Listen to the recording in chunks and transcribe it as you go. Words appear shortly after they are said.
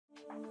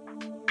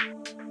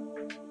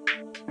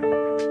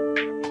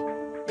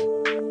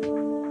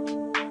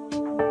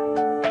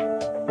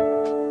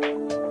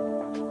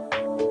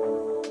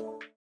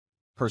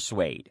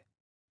Persuade.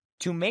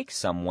 To make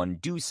someone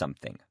do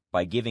something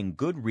by giving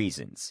good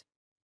reasons.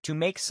 To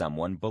make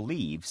someone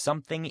believe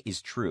something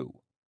is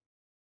true.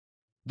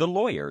 The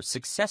lawyer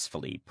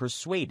successfully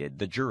persuaded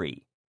the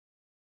jury.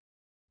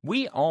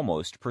 We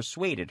almost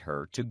persuaded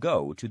her to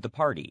go to the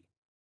party.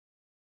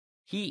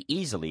 He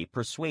easily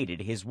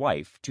persuaded his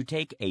wife to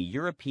take a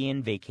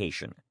European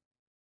vacation.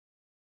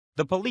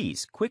 The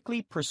police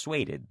quickly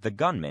persuaded the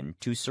gunman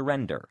to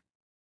surrender.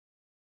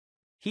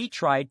 He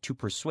tried to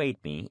persuade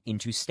me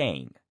into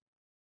staying.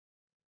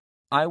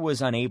 I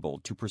was unable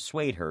to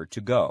persuade her to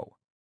go.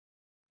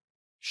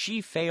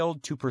 She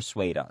failed to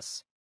persuade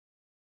us.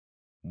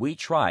 We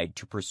tried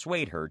to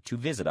persuade her to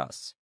visit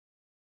us.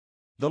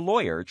 The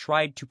lawyer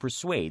tried to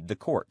persuade the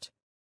court.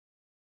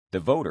 The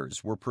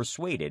voters were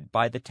persuaded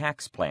by the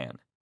tax plan.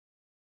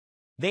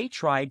 They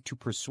tried to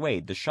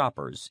persuade the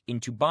shoppers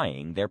into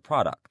buying their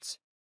products.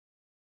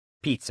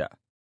 Pizza.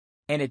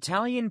 An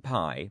Italian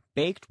pie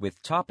baked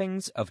with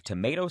toppings of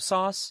tomato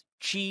sauce,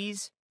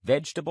 cheese,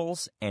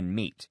 vegetables, and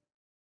meat.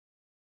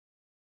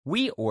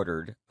 We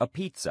ordered a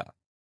pizza.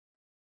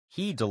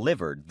 He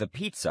delivered the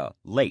pizza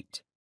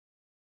late.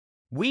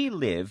 We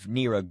live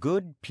near a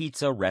good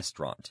pizza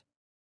restaurant.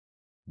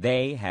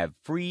 They have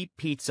free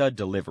pizza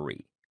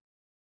delivery.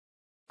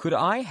 Could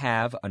I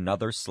have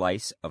another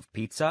slice of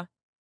pizza?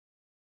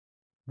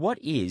 What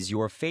is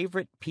your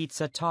favorite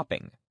pizza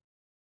topping?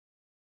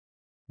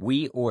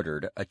 We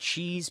ordered a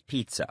cheese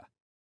pizza.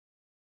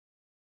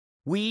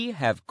 We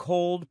have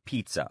cold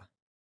pizza.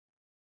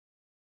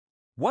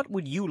 What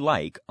would you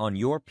like on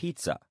your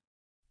pizza?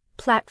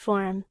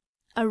 Platform.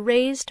 A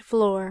raised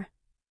floor.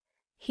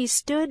 He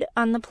stood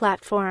on the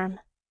platform.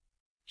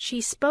 She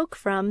spoke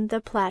from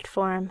the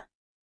platform.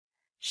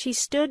 She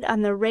stood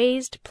on the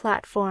raised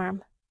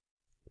platform.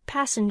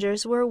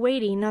 Passengers were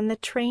waiting on the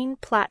train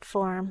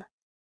platform.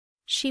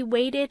 She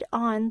waited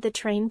on the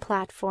train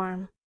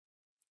platform.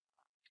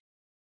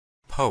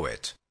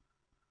 Poet.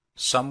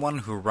 Someone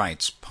who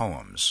writes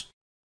poems.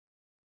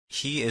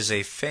 He is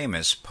a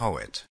famous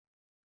poet.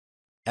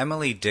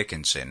 Emily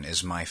Dickinson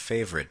is my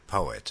favorite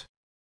poet.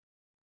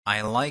 I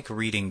like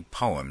reading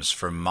poems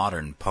from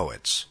modern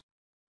poets.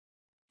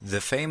 The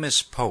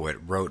famous poet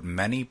wrote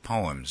many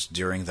poems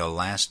during the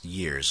last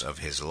years of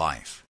his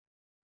life.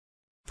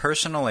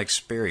 Personal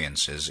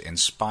experiences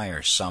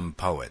inspire some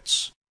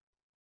poets.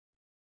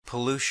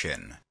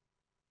 Pollution.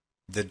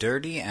 The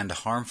dirty and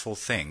harmful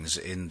things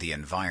in the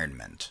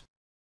environment.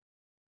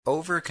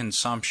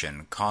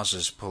 Overconsumption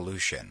causes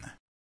pollution.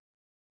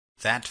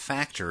 That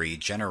factory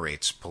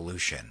generates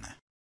pollution.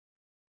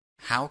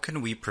 How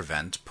can we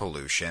prevent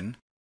pollution?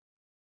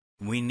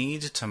 We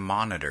need to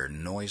monitor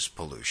noise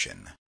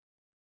pollution.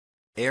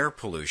 Air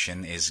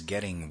pollution is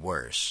getting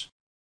worse.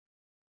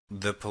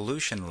 The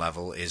pollution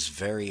level is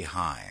very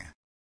high.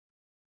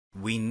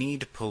 We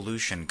need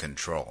pollution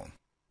control.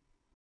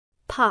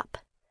 Pop.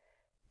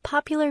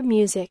 Popular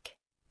music.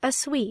 A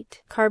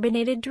sweet,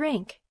 carbonated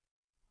drink.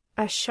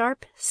 A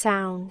sharp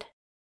sound.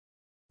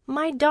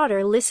 My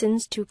daughter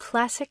listens to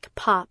classic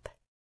pop.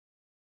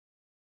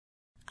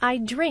 I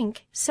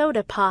drink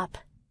soda pop.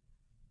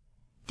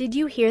 Did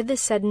you hear the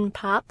sudden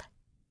pop?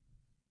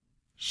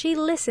 She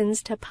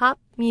listens to pop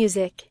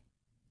music.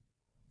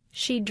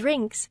 She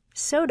drinks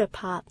soda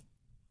pop.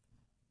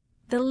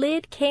 The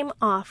lid came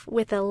off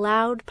with a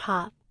loud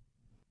pop.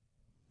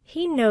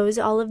 He knows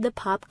all of the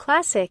pop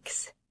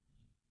classics.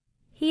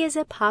 He is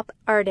a pop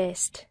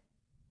artist.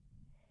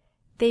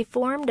 They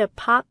formed a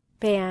pop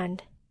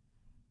band.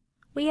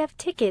 We have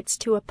tickets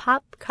to a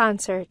pop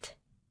concert.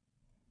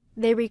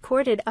 They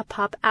recorded a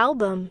pop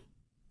album.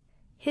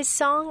 His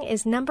song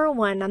is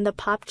 #1 on the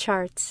pop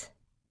charts.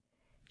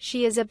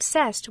 She is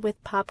obsessed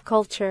with pop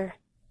culture.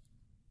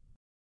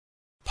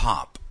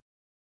 Pop.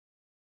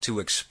 To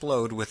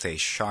explode with a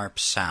sharp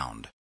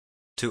sound.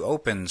 To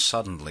open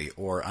suddenly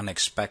or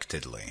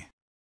unexpectedly.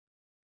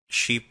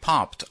 She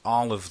popped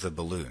all of the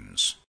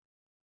balloons.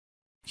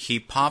 He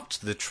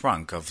popped the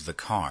trunk of the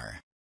car.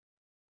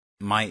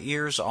 My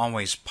ears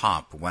always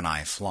pop when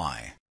I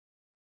fly.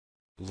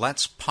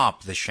 Let's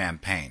pop the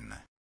champagne.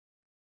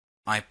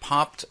 I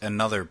popped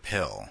another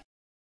pill.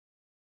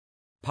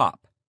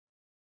 Pop.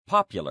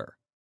 Popular.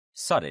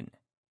 Sudden.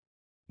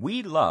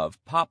 We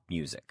love pop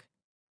music.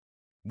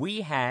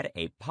 We had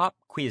a pop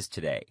quiz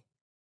today.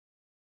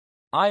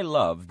 I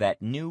love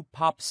that new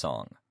pop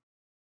song.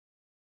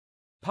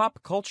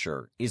 Pop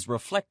culture is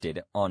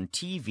reflected on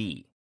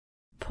TV.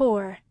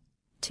 Pour.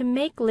 To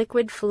make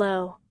liquid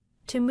flow.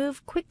 To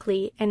move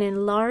quickly and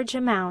in large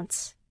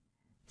amounts.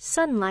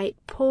 Sunlight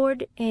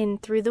poured in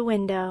through the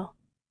window.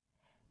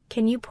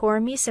 Can you pour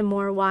me some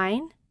more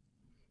wine?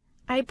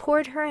 I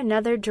poured her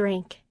another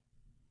drink.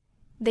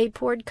 They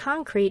poured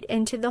concrete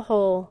into the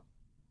hole.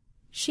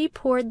 She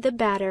poured the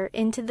batter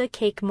into the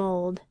cake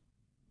mold.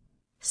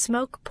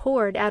 Smoke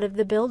poured out of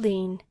the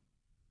building.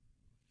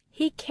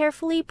 He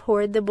carefully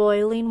poured the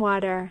boiling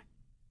water.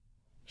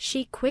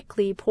 She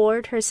quickly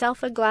poured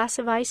herself a glass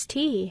of iced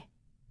tea.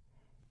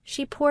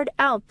 She poured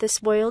out the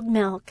spoiled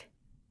milk.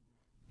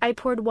 I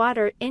poured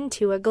water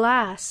into a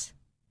glass.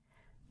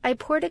 I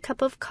poured a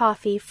cup of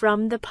coffee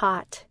from the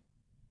pot.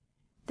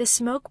 The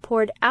smoke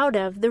poured out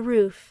of the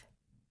roof.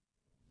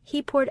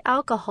 He poured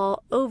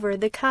alcohol over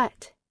the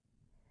cut.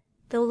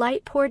 The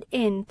light poured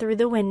in through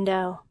the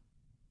window.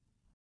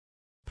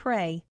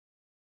 Pray.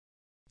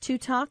 To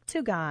talk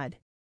to God.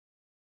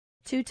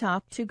 To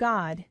talk to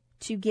God,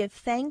 to give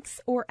thanks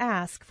or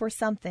ask for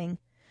something,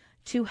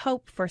 to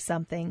hope for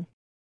something.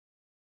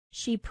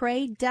 She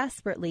prayed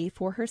desperately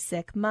for her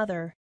sick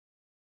mother.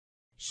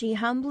 She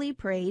humbly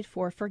prayed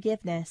for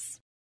forgiveness.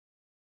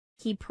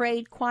 He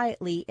prayed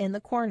quietly in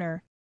the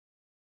corner.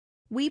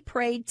 We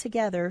prayed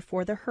together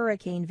for the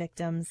hurricane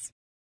victims.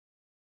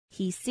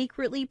 He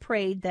secretly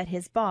prayed that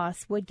his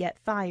boss would get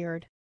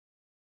fired.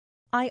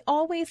 I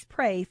always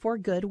pray for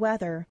good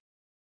weather.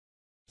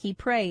 He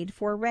prayed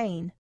for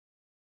rain.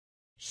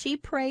 She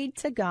prayed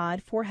to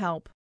God for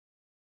help.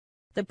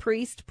 The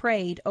priest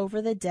prayed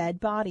over the dead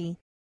body.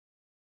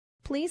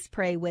 Please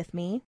pray with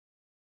me.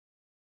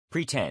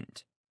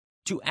 Pretend.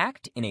 To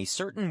act in a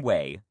certain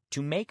way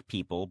to make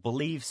people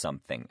believe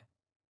something.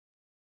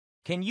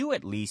 Can you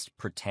at least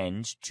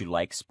pretend to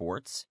like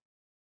sports?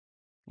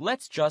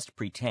 Let's just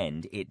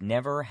pretend it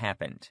never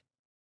happened.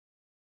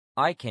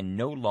 I can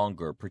no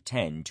longer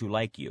pretend to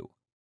like you.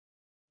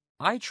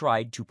 I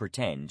tried to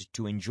pretend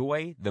to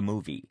enjoy the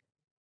movie.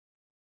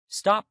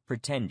 Stop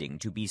pretending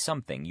to be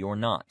something you're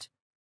not.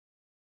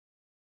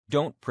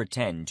 Don't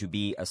pretend to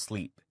be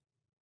asleep.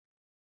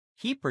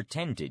 He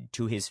pretended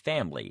to his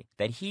family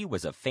that he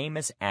was a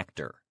famous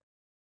actor.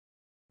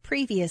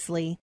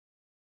 Previously.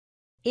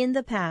 In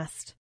the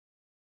past.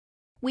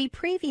 We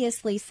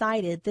previously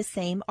cited the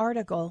same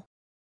article.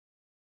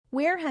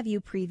 Where have you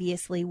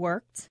previously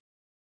worked?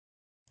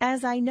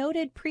 As I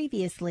noted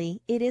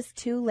previously, it is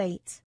too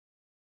late.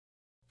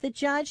 The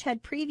judge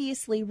had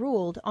previously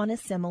ruled on a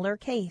similar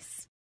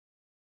case.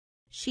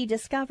 She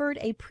discovered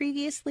a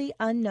previously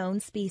unknown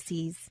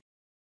species.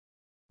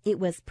 It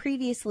was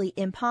previously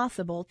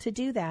impossible to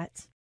do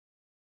that.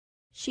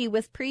 She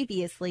was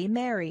previously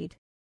married.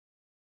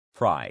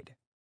 Pride.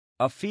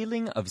 A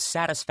feeling of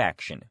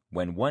satisfaction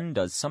when one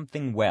does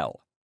something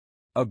well.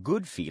 A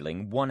good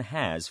feeling one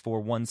has for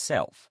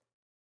oneself.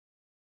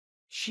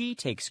 She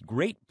takes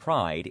great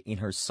pride in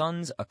her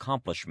son's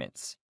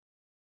accomplishments.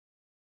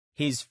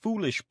 His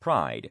foolish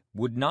pride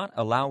would not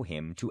allow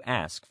him to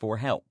ask for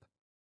help.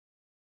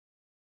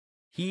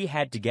 He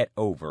had to get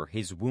over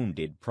his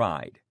wounded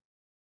pride.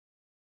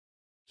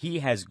 He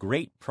has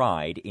great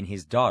pride in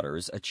his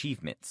daughter's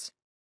achievements.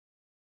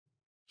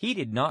 He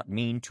did not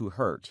mean to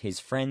hurt his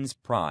friend's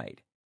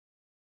pride.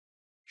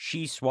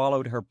 She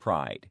swallowed her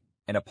pride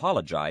and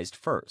apologized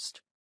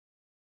first.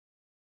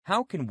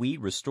 How can we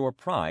restore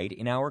pride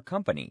in our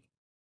company?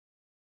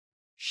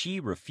 She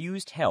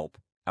refused help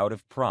out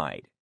of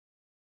pride.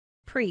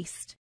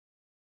 Priest.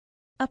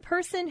 A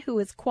person who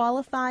is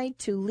qualified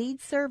to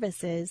lead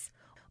services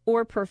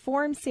or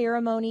perform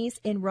ceremonies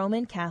in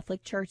Roman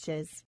Catholic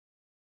churches.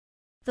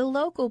 The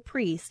local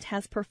priest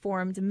has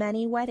performed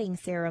many wedding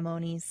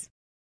ceremonies.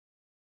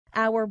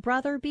 Our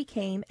brother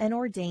became an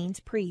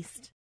ordained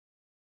priest.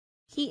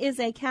 He is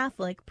a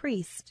Catholic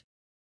priest.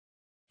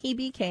 He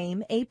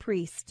became a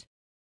priest.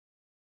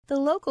 The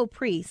local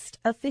priest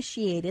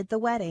officiated the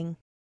wedding.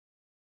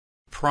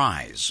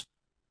 Prize.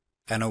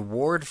 An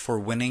award for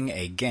winning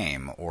a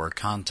game or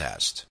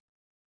contest.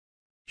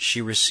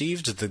 She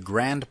received the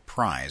grand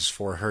prize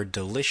for her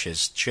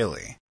delicious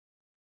chili.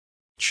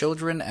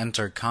 Children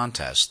enter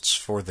contests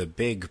for the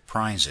big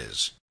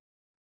prizes.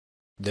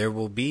 There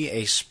will be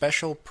a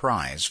special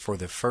prize for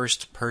the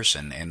first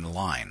person in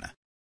line.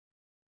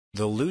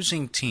 The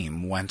losing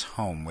team went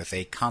home with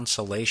a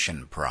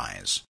consolation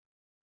prize.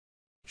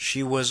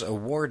 She was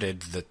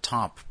awarded the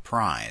top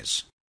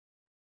prize.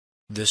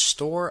 The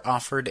store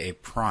offered a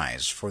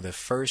prize for the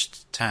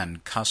first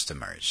 10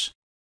 customers.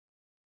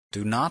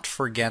 Do not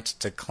forget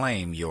to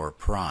claim your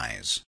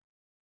prize.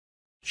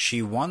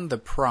 She won the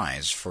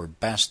prize for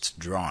best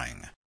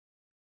drawing.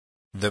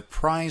 The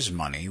prize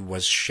money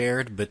was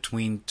shared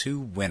between 2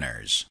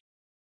 winners.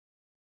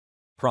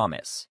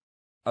 Promise.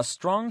 A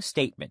strong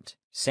statement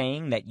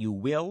saying that you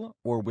will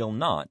or will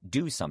not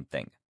do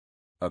something.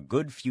 A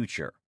good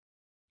future.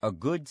 A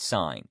good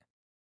sign.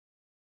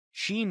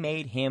 She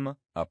made him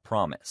a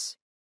promise.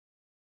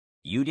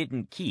 You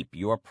didn't keep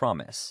your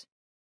promise.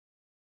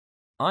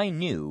 I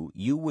knew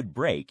you would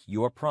break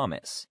your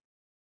promise.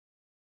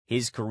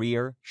 His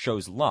career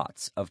shows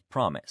lots of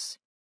promise.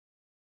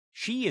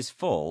 She is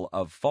full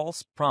of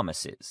false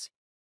promises.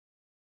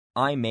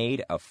 I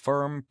made a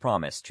firm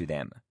promise to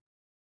them.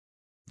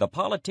 The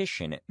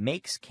politician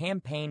makes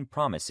campaign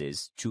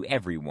promises to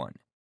everyone.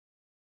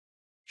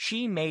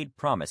 She made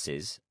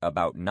promises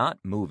about not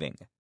moving.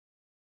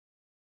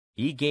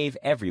 He gave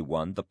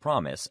everyone the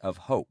promise of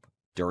hope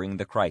during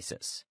the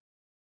crisis.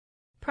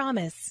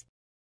 Promise.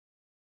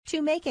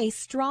 To make a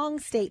strong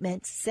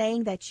statement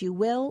saying that you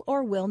will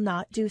or will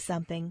not do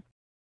something.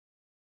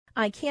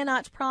 I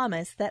cannot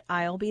promise that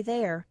I'll be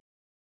there.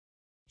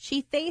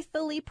 She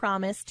faithfully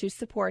promised to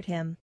support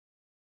him.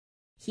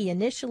 He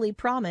initially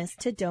promised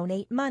to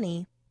donate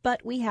money,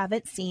 but we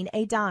haven't seen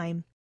a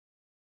dime.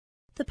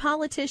 The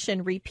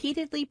politician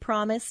repeatedly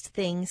promised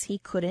things he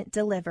couldn't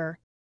deliver.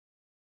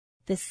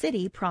 The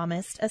city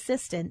promised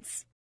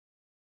assistance.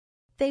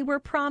 They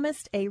were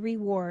promised a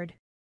reward.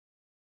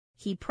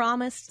 He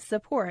promised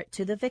support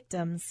to the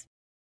victims.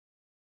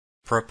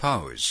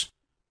 Propose.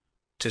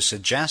 To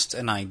suggest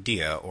an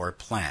idea or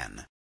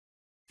plan.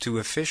 To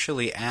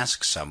officially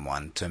ask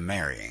someone to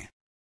marry.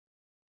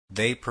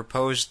 They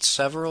proposed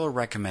several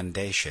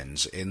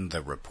recommendations in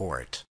the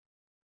report.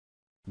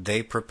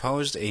 They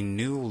proposed a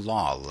new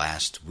law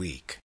last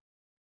week.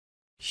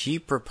 He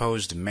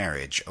proposed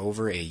marriage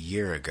over a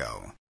year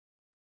ago.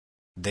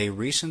 They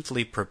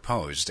recently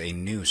proposed a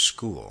new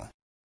school.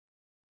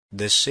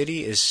 The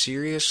city is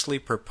seriously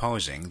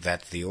proposing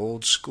that the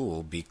old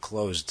school be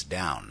closed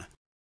down.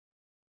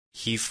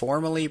 He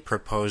formally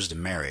proposed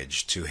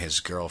marriage to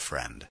his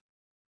girlfriend.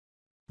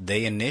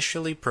 They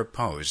initially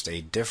proposed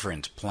a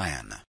different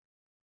plan.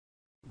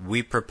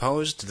 We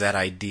proposed that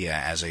idea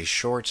as a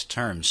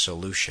short-term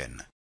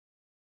solution.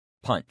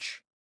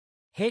 Punch.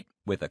 Hit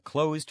with a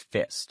closed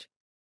fist.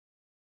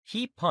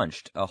 He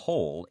punched a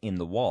hole in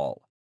the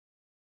wall.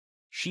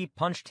 She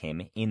punched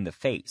him in the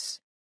face.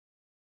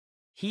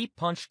 He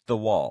punched the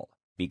wall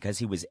because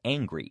he was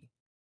angry.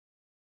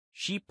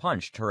 She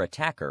punched her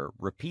attacker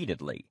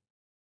repeatedly.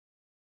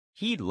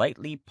 He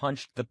lightly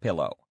punched the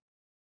pillow.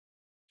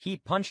 He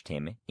punched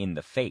him in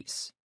the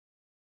face.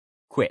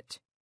 Quit.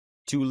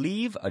 To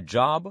leave a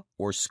job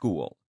or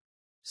school.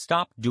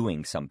 Stop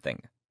doing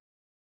something.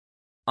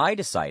 I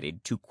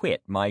decided to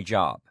quit my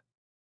job.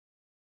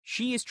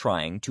 She is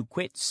trying to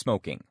quit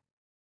smoking.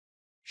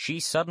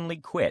 She suddenly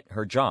quit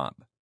her job.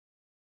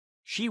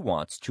 She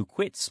wants to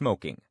quit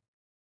smoking.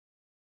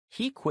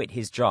 He quit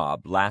his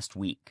job last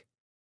week.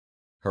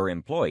 Her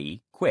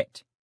employee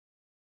quit.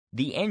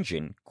 The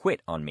engine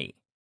quit on me.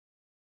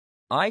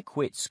 I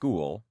quit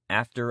school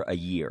after a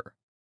year.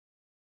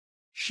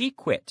 She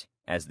quit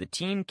as the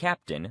team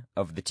captain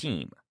of the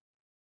team.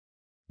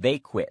 They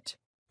quit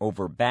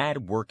over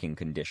bad working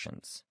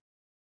conditions.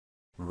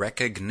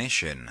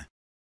 Recognition.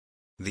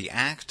 The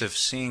act of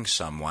seeing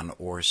someone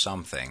or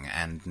something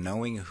and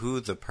knowing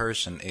who the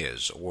person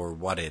is or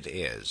what it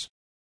is.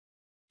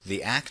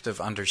 The act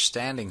of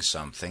understanding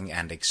something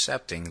and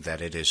accepting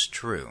that it is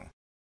true.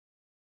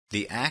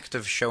 The act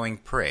of showing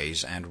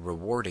praise and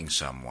rewarding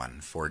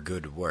someone for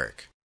good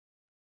work.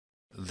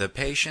 The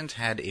patient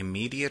had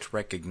immediate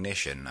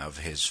recognition of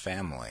his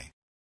family.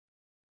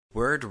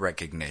 Word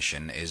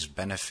recognition is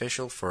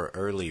beneficial for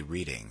early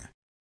reading.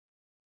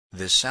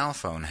 The cell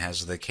phone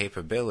has the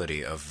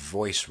capability of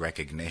voice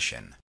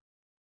recognition.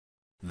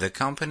 The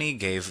company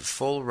gave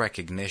full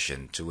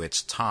recognition to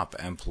its top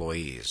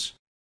employees.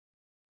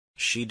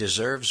 She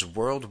deserves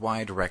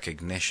worldwide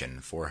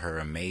recognition for her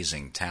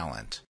amazing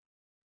talent.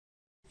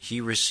 He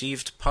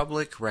received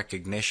public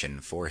recognition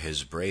for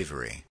his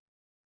bravery.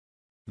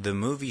 The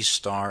movie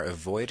star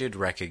avoided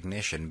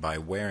recognition by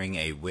wearing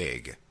a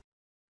wig.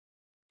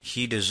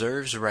 He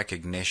deserves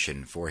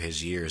recognition for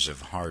his years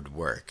of hard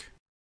work.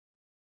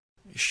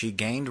 She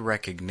gained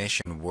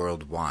recognition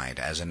worldwide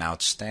as an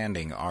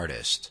outstanding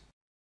artist.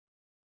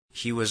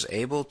 He was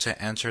able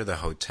to enter the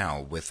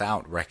hotel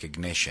without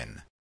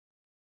recognition.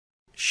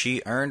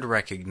 She earned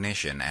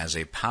recognition as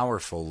a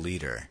powerful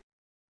leader.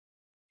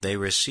 They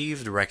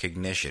received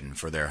recognition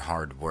for their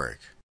hard work.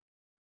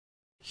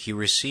 He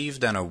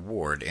received an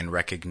award in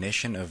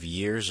recognition of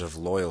years of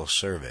loyal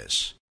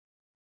service.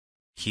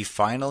 He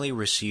finally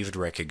received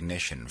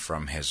recognition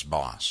from his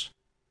boss.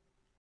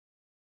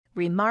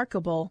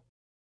 Remarkable.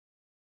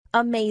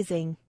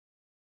 Amazing.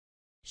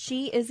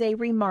 She is a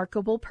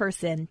remarkable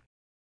person.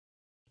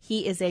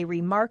 He is a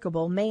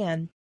remarkable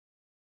man.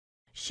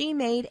 She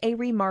made a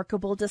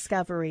remarkable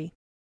discovery.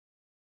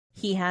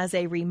 He has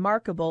a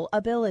remarkable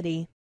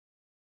ability.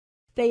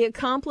 They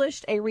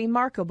accomplished a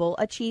remarkable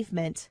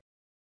achievement.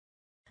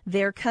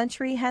 Their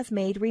country has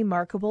made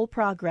remarkable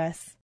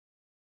progress.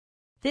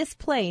 This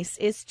place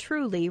is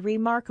truly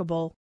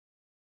remarkable.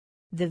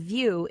 The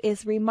view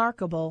is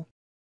remarkable.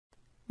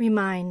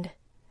 Remind.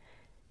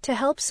 To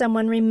help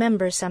someone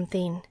remember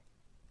something.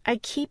 I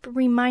keep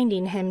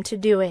reminding him to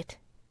do it.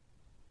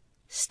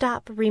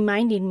 Stop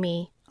reminding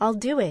me, I'll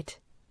do it.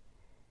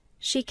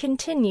 She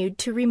continued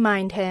to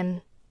remind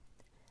him.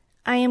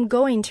 I am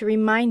going to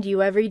remind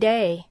you every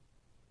day.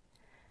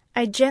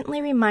 I gently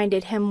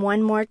reminded him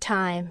one more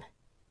time.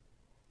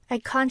 I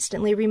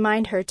constantly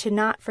remind her to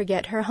not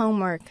forget her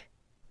homework.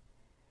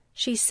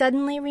 She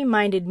suddenly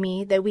reminded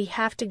me that we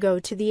have to go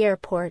to the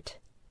airport.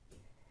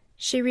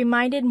 She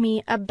reminded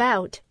me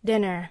about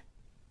dinner.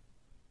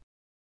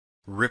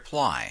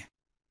 Reply.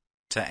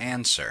 To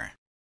answer.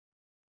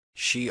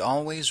 She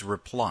always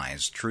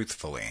replies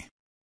truthfully.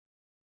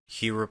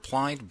 He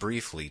replied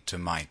briefly to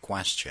my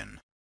question.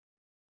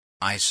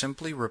 I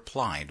simply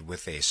replied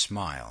with a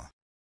smile.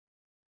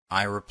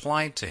 I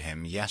replied to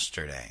him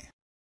yesterday.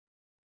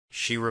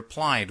 She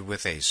replied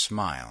with a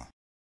smile.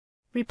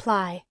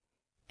 Reply.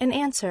 An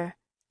answer.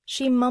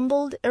 She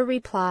mumbled a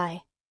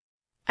reply.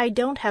 I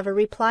don't have a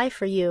reply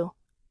for you.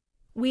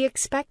 We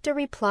expect a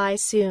reply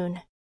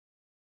soon.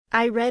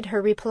 I read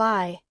her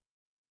reply.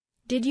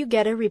 Did you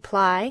get a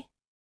reply?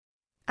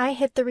 I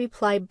hit the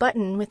reply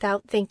button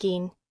without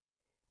thinking.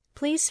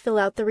 Please fill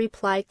out the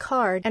reply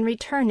card and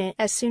return it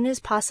as soon as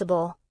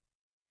possible.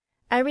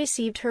 I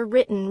received her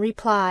written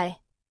reply.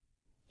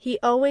 He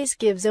always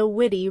gives a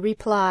witty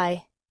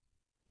reply.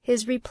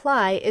 His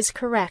reply is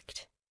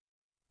correct.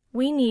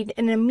 We need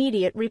an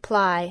immediate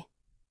reply.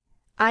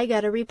 I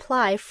got a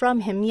reply from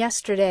him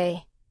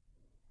yesterday.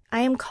 I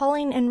am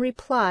calling in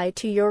reply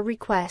to your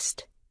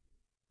request.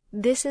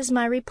 This is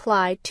my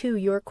reply to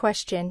your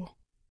question.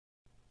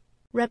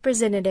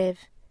 Representative.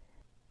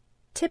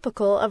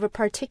 Typical of a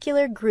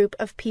particular group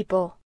of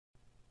people.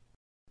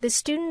 The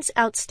students'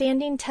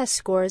 outstanding test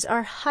scores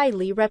are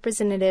highly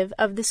representative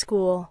of the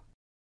school.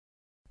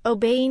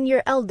 Obeying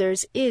your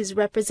elders is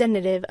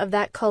representative of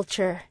that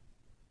culture.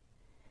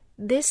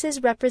 This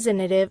is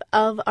representative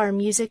of our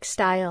music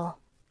style.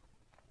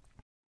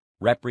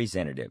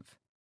 Representative.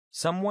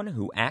 Someone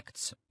who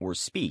acts or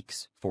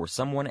speaks for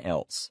someone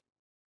else.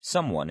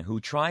 Someone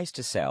who tries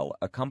to sell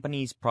a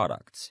company's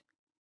products.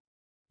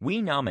 We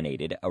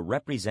nominated a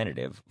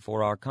representative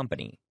for our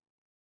company.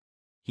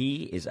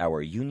 He is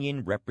our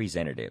union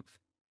representative.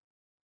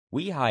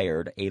 We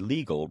hired a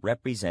legal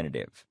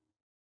representative.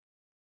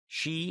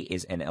 She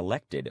is an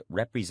elected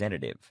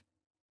representative.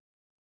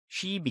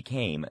 She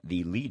became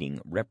the leading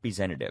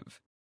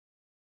representative.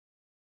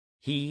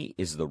 He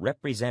is the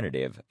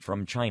representative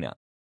from China.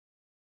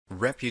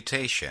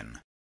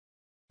 Reputation.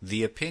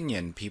 The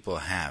opinion people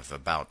have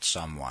about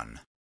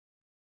someone.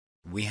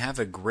 We have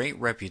a great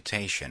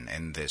reputation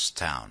in this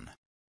town.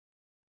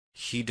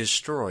 He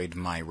destroyed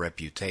my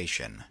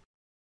reputation.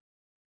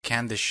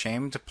 Can the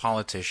shamed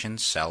politician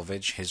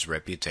salvage his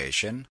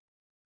reputation?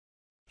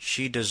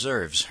 She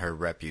deserves her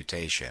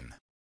reputation.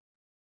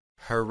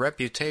 Her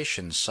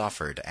reputation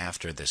suffered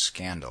after the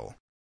scandal.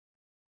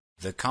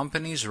 The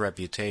company's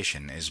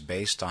reputation is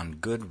based on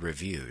good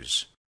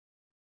reviews.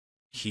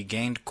 He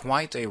gained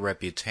quite a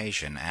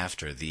reputation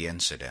after the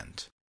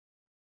incident.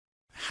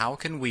 How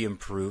can we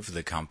improve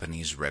the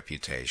company's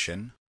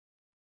reputation?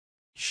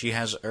 She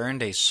has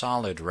earned a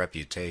solid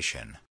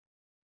reputation.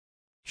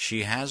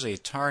 She has a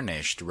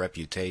tarnished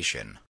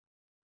reputation.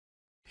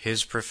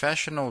 His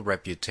professional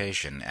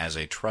reputation as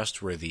a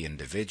trustworthy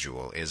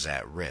individual is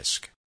at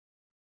risk.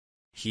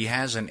 He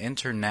has an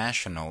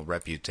international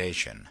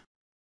reputation.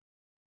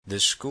 The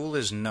school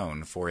is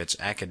known for its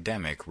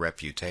academic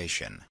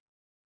reputation.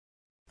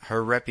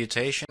 Her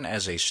reputation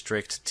as a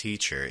strict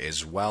teacher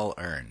is well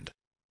earned.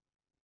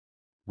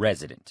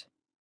 Resident.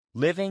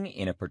 Living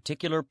in a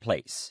particular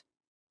place.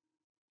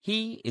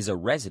 He is a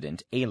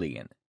resident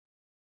alien.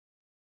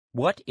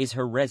 What is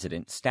her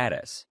resident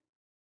status?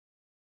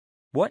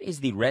 What is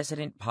the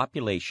resident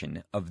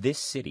population of this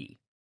city?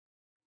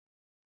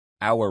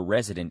 Our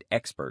resident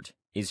expert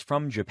is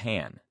from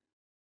Japan.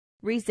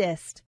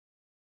 Resist.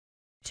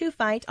 To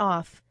fight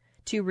off,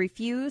 to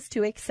refuse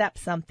to accept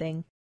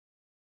something.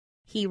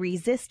 He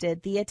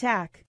resisted the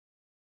attack.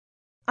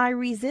 I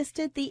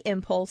resisted the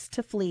impulse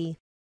to flee.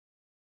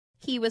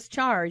 He was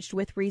charged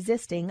with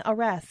resisting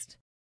arrest.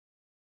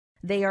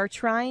 They are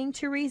trying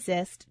to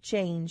resist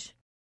change.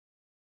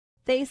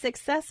 They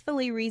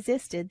successfully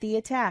resisted the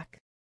attack.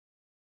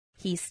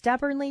 He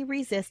stubbornly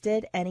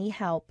resisted any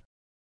help.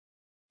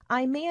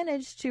 I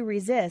managed to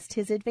resist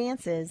his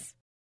advances.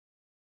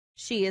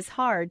 She is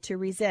hard to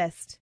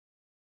resist.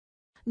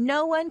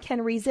 No one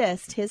can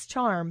resist his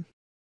charm.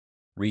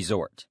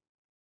 Resort.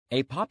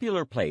 A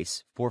popular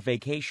place for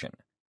vacation.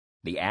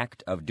 The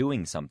act of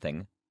doing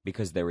something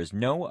because there is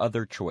no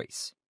other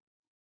choice.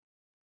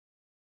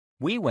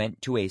 We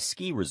went to a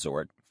ski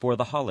resort for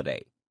the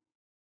holiday.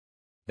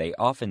 They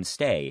often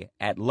stay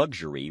at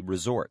luxury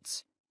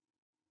resorts.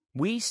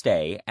 We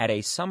stay at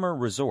a summer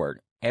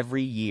resort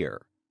every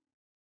year.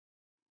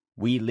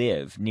 We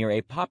live near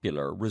a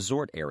popular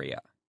resort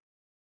area.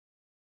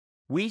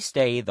 We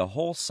stay the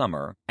whole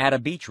summer at a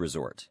beach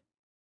resort.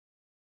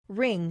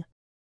 Ring.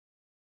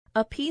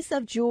 A piece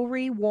of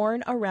jewelry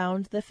worn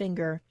around the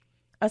finger.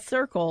 A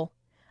circle.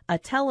 A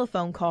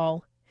telephone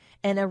call.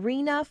 An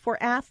arena for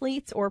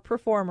athletes or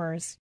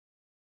performers.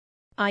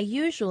 I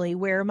usually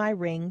wear my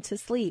ring to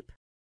sleep.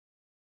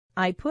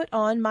 I put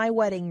on my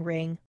wedding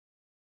ring.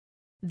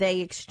 They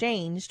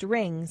exchanged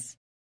rings.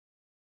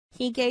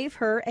 He gave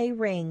her a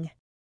ring.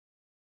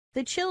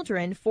 The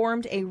children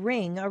formed a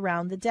ring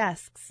around the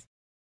desks.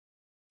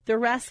 The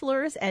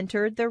wrestlers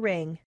entered the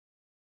ring.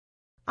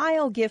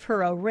 I'll give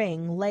her a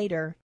ring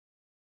later.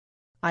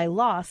 I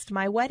lost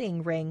my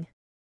wedding ring.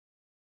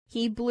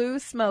 He blew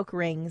smoke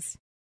rings.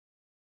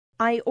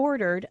 I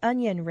ordered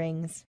onion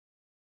rings.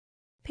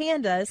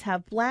 Pandas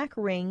have black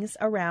rings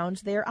around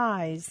their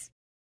eyes.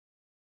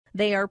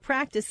 They are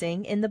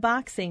practicing in the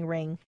boxing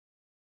ring.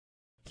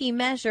 He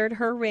measured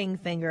her ring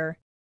finger.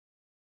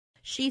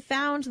 She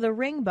found the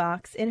ring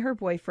box in her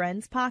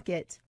boyfriend's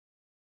pocket.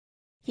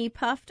 He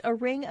puffed a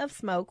ring of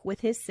smoke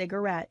with his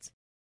cigarette.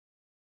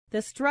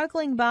 The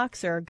struggling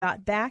boxer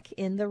got back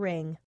in the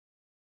ring.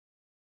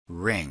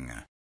 Ring.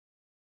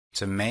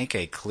 To make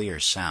a clear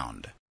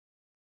sound.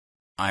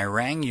 I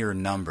rang your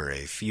number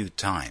a few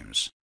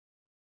times.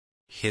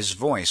 His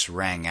voice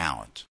rang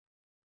out.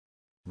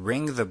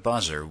 Ring the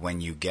buzzer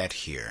when you get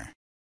here.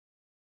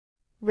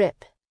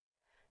 Rip.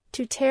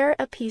 To tear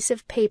a piece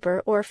of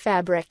paper or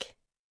fabric.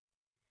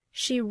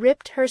 She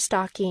ripped her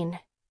stocking.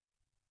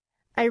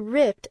 I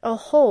ripped a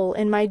hole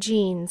in my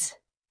jeans.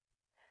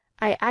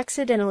 I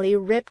accidentally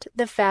ripped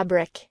the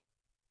fabric.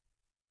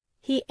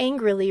 He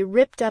angrily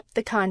ripped up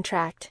the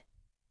contract.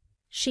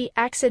 She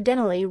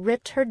accidentally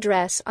ripped her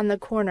dress on the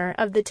corner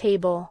of the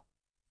table.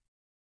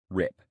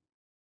 Rip.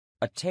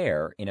 A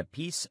tear in a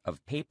piece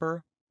of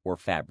paper or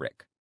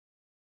fabric.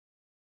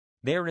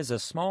 There is a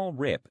small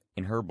rip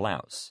in her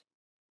blouse.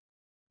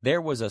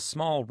 There was a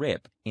small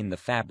rip in the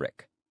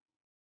fabric.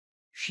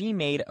 She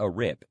made a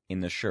rip in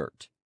the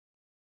shirt.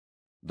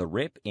 The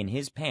rip in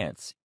his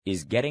pants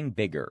is getting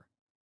bigger.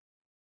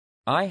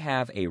 I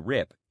have a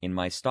rip in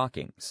my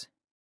stockings.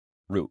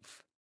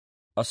 Roof.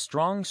 A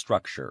strong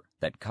structure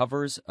that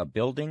covers a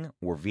building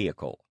or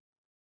vehicle.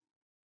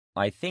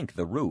 I think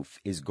the roof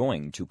is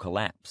going to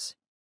collapse.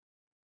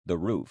 The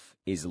roof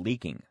is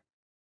leaking.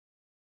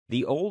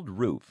 The old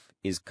roof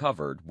is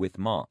covered with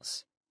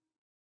moss.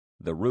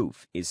 The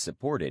roof is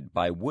supported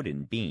by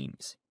wooden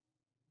beams.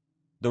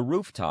 The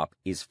rooftop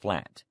is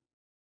flat.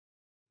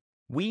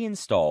 We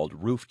installed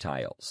roof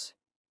tiles.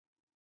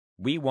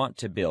 We want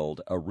to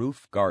build a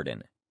roof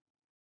garden.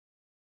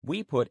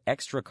 We put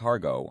extra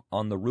cargo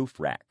on the roof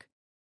rack.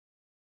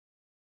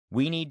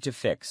 We need to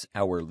fix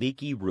our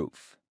leaky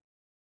roof.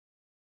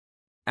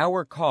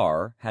 Our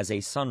car has a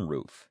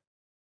sunroof.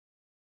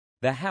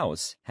 The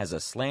house has a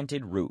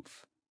slanted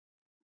roof.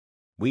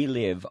 We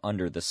live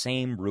under the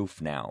same roof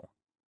now.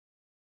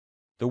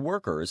 The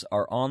workers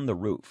are on the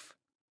roof.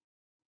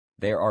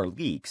 There are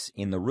leaks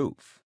in the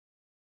roof.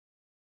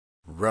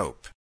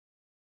 Rope.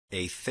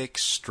 A thick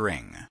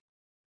string.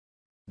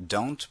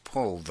 Don't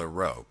pull the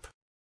rope.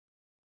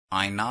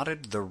 I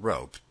knotted the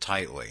rope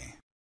tightly.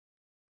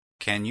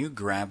 Can you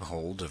grab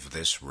hold of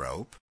this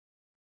rope?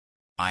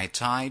 I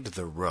tied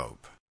the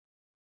rope.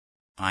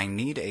 I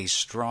need a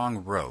strong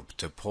rope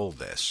to pull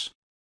this.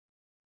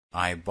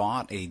 I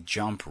bought a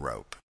jump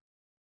rope.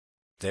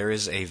 There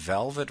is a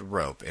velvet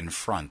rope in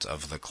front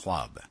of the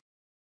club.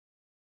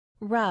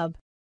 Rub.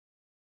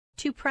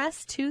 To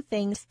press two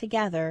things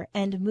together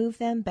and move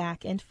them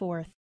back and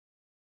forth.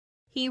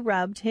 He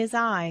rubbed his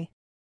eye.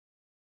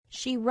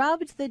 She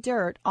rubbed the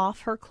dirt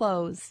off her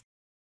clothes.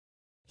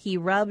 He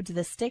rubbed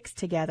the sticks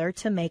together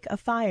to make a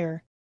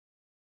fire.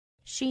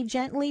 She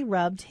gently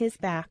rubbed his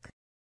back.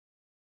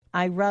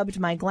 I rubbed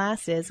my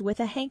glasses with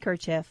a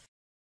handkerchief.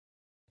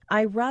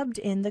 I rubbed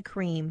in the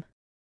cream.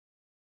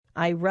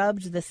 I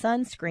rubbed the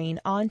sunscreen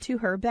onto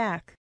her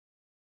back.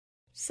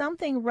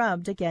 Something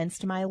rubbed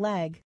against my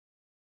leg.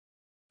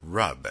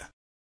 Rub.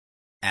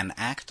 An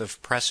act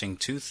of pressing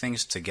two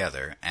things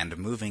together and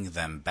moving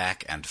them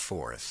back and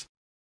forth.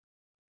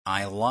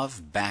 I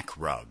love back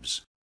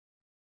rubs.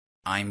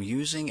 I'm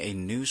using a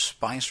new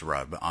spice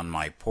rub on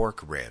my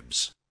pork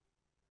ribs.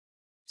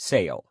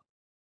 Sail.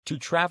 To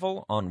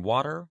travel on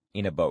water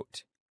in a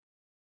boat.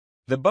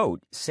 The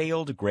boat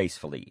sailed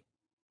gracefully.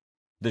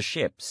 The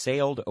ship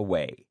sailed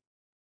away.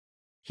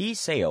 He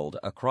sailed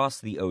across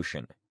the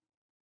ocean.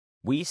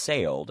 We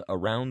sailed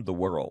around the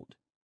world.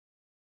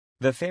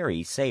 The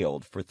ferry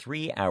sailed for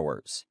 3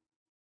 hours.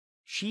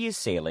 She is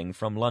sailing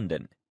from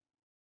London.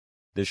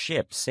 The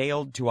ship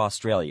sailed to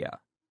Australia.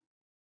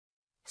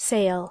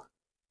 Sail.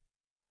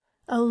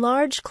 A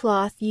large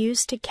cloth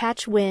used to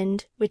catch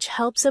wind which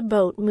helps a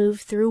boat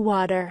move through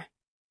water.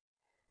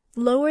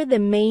 Lower the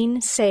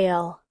main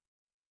sail.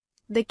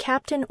 The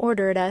captain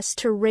ordered us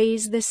to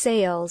raise the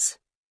sails.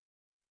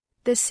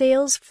 The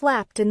sails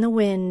flapped in the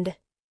wind.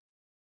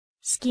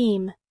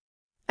 Scheme.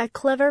 A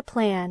clever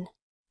plan.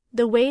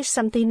 The way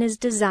something is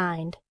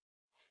designed.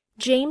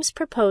 James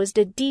proposed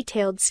a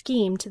detailed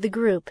scheme to the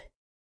group.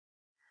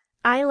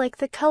 I like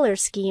the color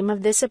scheme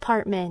of this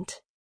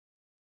apartment.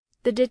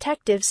 The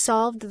detective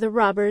solved the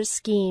robber's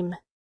scheme.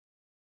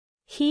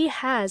 He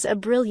has a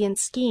brilliant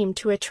scheme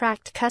to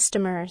attract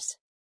customers.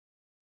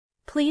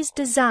 Please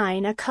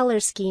design a color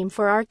scheme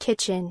for our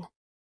kitchen.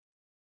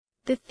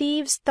 The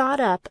thieves thought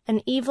up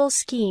an evil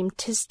scheme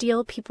to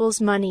steal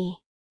people's money.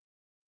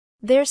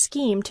 Their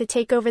scheme to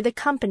take over the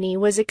company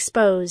was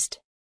exposed.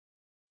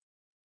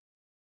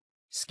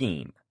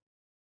 Scheme.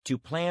 To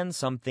plan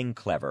something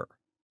clever.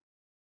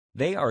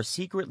 They are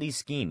secretly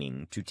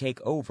scheming to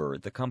take over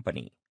the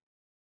company.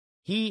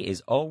 He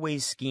is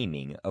always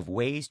scheming of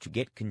ways to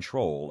get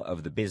control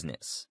of the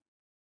business.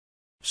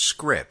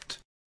 Script.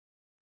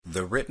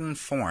 The written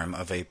form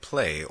of a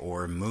play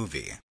or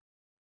movie.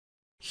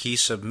 He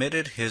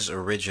submitted his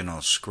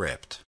original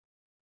script.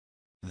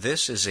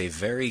 This is a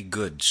very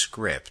good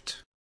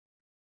script.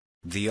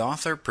 The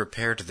author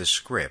prepared the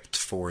script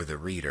for the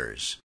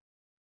readers.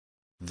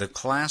 The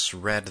class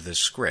read the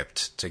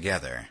script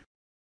together.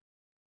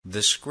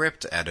 The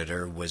script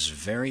editor was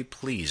very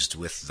pleased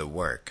with the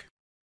work.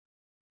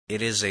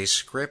 It is a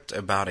script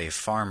about a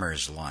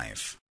farmer's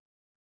life.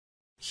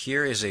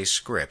 Here is a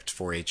script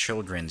for a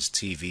children's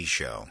TV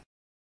show.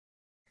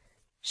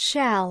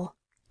 Shall.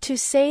 To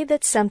say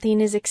that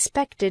something is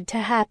expected to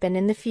happen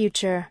in the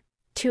future.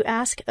 To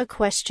ask a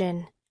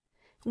question.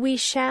 We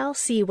shall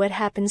see what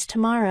happens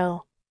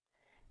tomorrow.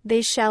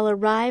 They shall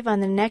arrive on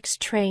the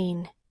next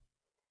train.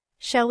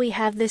 Shall we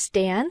have this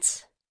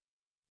dance?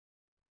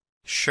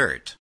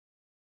 Shirt.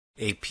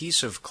 A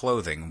piece of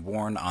clothing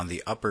worn on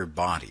the upper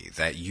body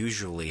that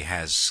usually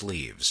has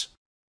sleeves.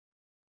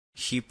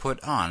 He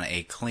put on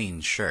a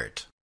clean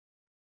shirt.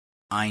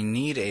 I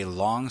need a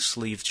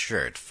long-sleeved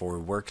shirt for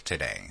work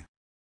today.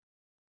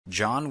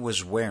 John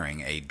was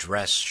wearing a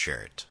dress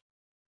shirt.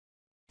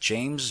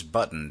 James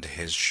buttoned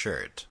his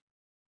shirt.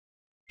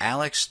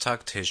 Alex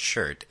tucked his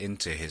shirt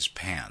into his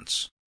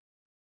pants.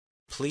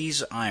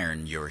 Please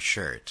iron your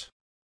shirt.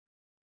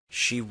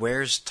 She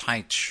wears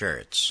tight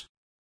shirts.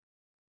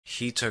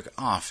 He took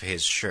off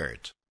his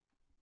shirt.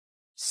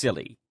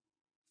 Silly,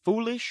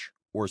 foolish,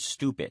 or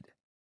stupid.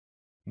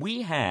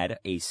 We had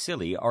a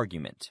silly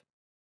argument.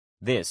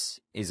 This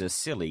is a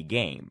silly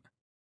game.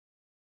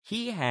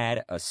 He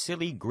had a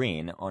silly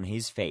grin on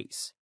his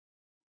face.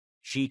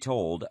 She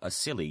told a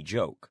silly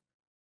joke.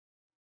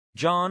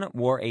 John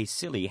wore a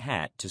silly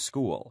hat to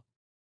school.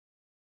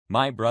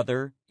 My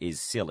brother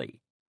is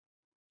silly.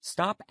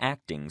 Stop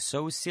acting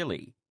so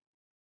silly.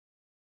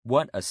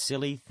 What a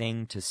silly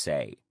thing to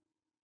say.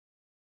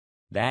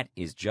 That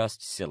is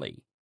just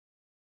silly.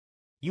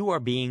 You are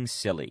being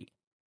silly.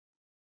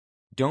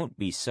 Don't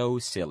be so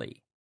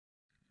silly.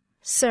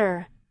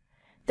 Sir.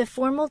 The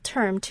formal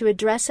term to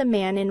address a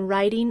man in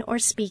writing or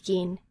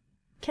speaking.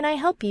 Can I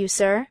help you,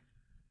 sir?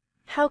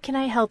 How can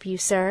I help you,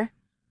 sir?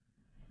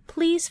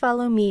 Please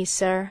follow me,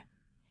 sir.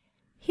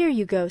 Here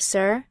you go,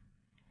 sir.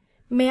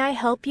 May I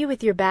help you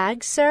with your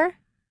bag, sir?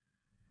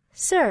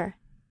 Sir,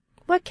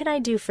 what can I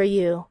do for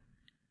you?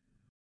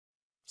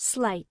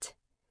 Slight.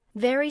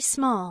 Very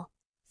small.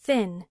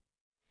 Thin.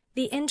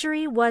 The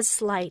injury was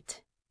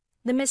slight.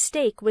 The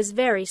mistake was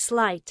very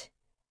slight.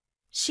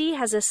 She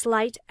has a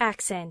slight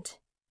accent.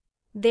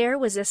 There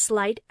was a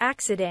slight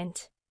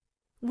accident.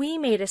 We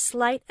made a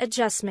slight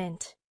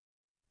adjustment.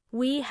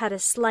 We had a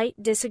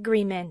slight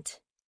disagreement.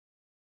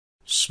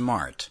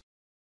 Smart.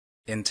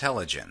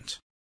 Intelligent.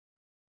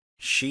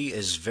 She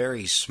is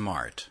very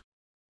smart.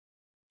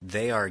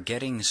 They are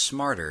getting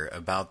smarter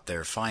about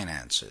their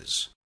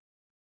finances.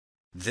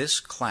 This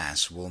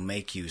class will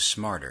make you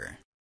smarter.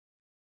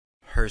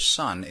 Her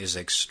son is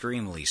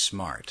extremely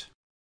smart.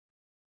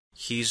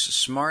 He's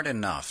smart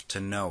enough to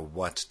know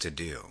what to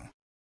do.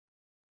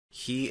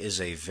 He is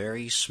a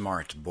very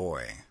smart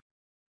boy.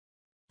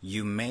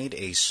 You made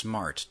a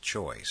smart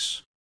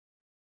choice.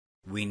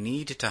 We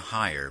need to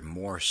hire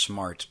more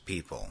smart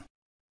people.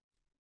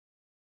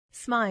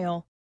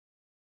 Smile.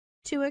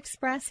 To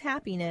express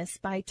happiness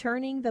by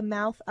turning the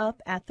mouth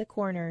up at the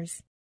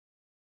corners.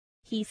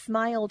 He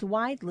smiled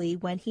widely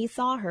when he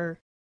saw her.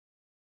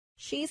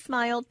 She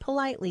smiled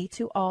politely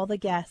to all the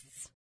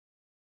guests.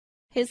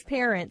 His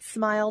parents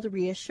smiled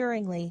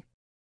reassuringly.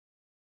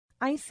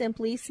 I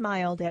simply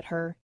smiled at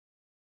her.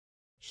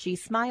 She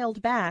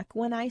smiled back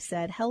when I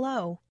said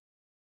hello.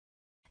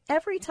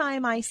 Every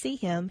time I see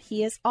him,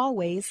 he is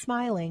always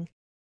smiling.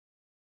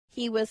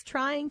 He was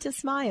trying to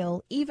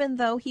smile even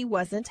though he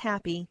wasn't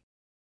happy.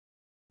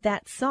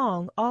 That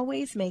song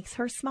always makes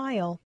her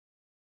smile.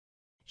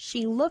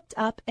 She looked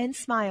up and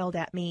smiled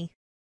at me.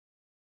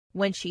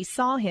 When she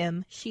saw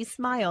him, she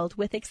smiled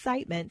with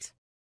excitement.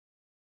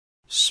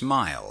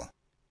 Smile.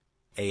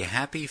 A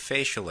happy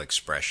facial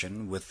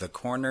expression with the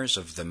corners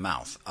of the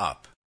mouth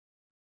up.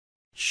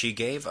 She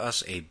gave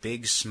us a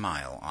big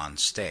smile on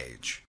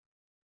stage.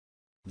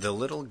 The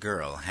little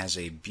girl has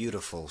a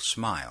beautiful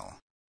smile.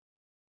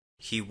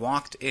 He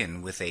walked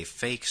in with a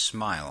fake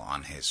smile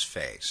on his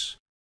face.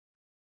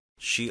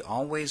 She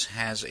always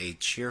has a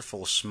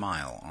cheerful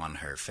smile on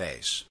her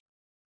face.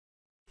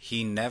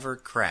 He never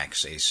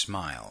cracks a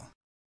smile.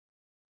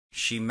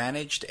 She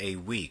managed a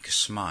weak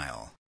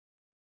smile.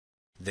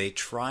 They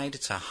tried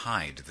to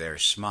hide their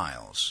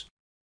smiles.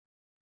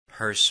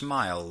 Her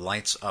smile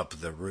lights up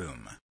the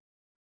room.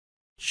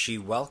 She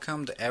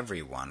welcomed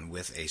everyone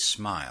with a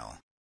smile.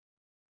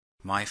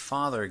 My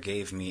father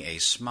gave me a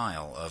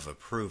smile of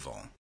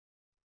approval.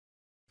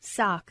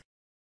 Sock.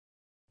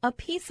 A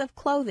piece of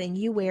clothing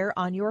you wear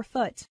on your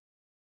foot.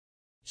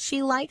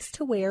 She likes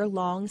to wear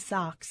long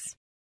socks.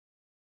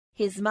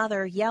 His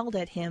mother yelled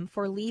at him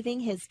for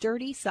leaving his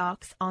dirty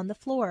socks on the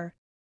floor.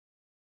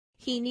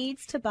 He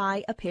needs to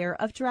buy a pair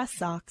of dress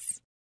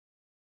socks.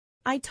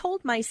 I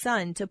told my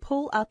son to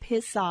pull up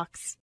his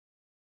socks.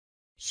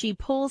 She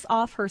pulls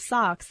off her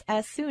socks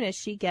as soon as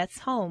she gets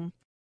home.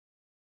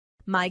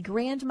 My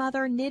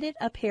grandmother knitted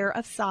a pair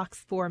of socks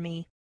for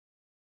me.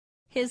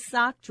 His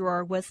sock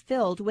drawer was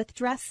filled with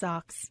dress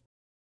socks.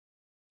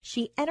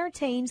 She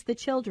entertains the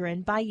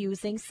children by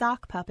using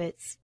sock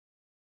puppets.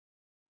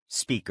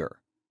 Speaker.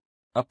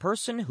 A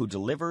person who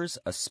delivers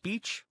a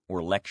speech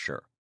or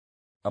lecture.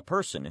 A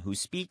person who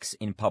speaks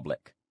in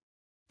public.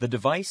 The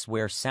device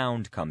where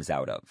sound comes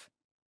out of.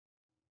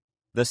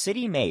 The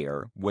city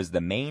mayor was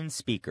the main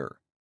speaker.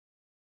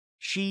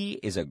 She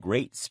is a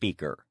great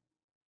speaker.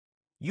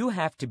 You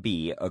have to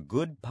be a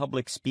good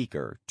public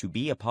speaker to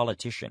be a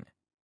politician.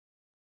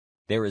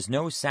 There is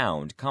no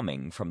sound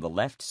coming from the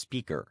left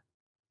speaker.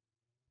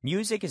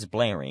 Music is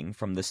blaring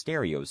from the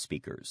stereo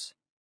speakers.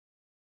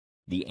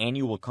 The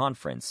annual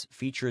conference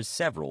features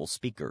several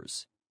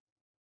speakers.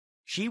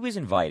 She was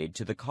invited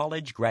to the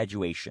college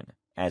graduation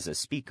as a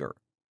speaker.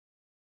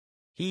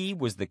 He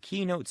was the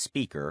keynote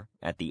speaker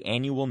at the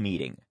annual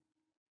meeting.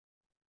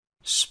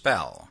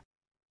 Spell.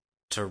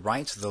 To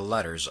write the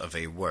letters of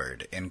a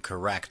word in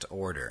correct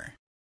order.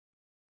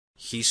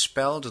 He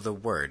spelled the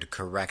word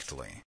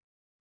correctly.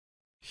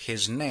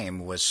 His name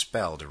was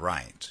spelled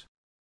right.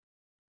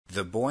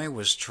 The boy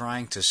was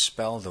trying to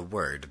spell the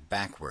word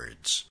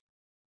backwards.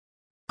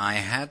 I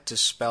had to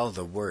spell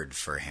the word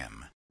for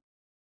him.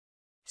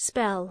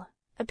 Spell.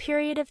 A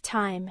period of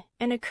time,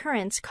 an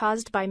occurrence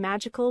caused by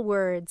magical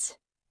words.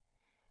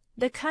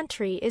 The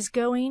country is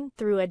going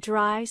through a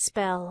dry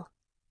spell.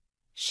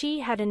 She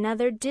had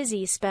another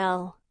dizzy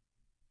spell.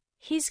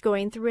 He's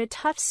going through a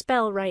tough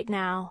spell right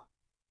now.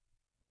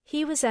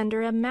 He was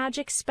under a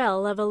magic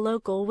spell of a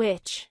local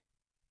witch.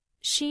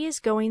 She is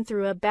going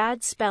through a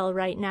bad spell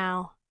right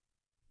now.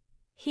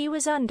 He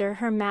was under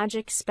her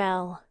magic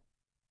spell.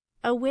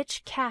 A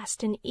witch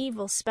cast an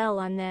evil spell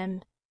on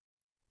them.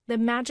 The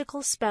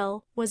magical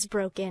spell was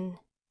broken.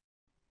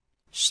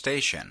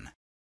 Station.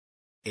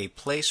 A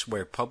place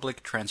where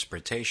public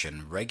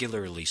transportation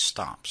regularly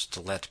stops to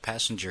let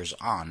passengers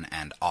on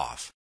and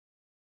off.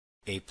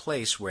 A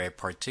place where a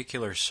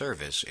particular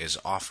service is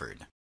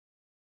offered.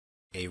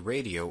 A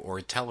radio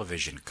or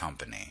television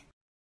company.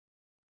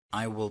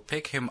 I will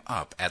pick him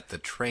up at the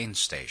train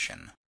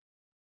station.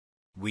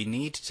 We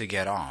need to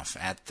get off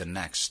at the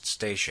next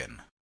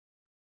station.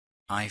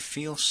 I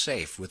feel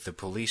safe with the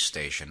police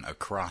station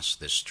across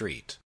the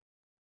street.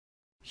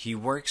 He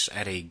works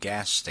at a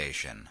gas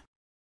station.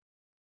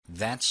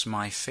 That's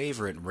my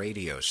favorite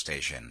radio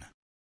station.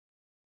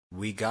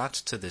 We got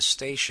to the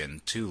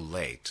station too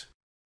late.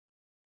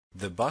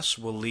 The bus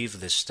will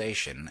leave the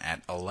station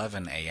at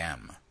 11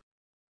 a.m.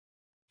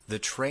 The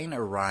train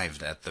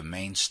arrived at the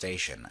main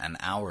station an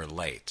hour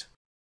late.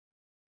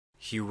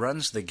 He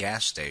runs the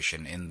gas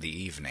station in the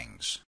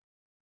evenings.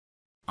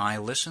 I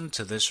listen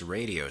to this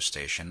radio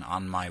station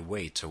on my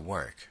way to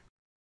work.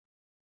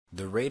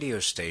 The radio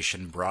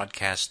station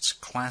broadcasts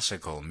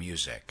classical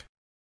music.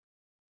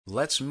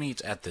 Let's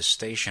meet at the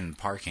station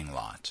parking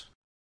lot.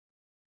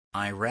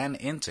 I ran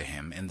into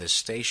him in the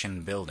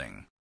station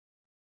building.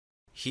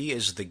 He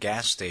is the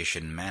gas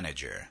station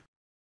manager.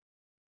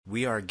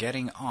 We are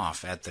getting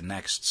off at the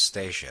next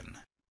station.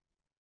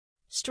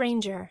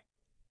 Stranger.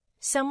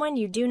 Someone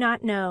you do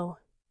not know.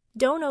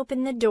 Don't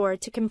open the door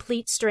to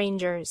complete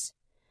strangers.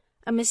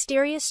 A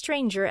mysterious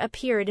stranger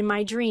appeared in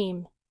my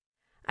dream.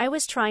 I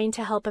was trying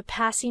to help a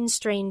passing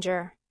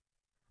stranger.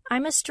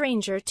 I'm a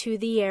stranger to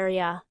the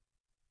area.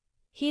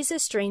 He's a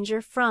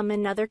stranger from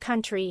another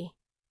country.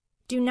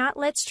 Do not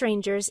let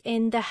strangers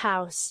in the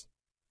house.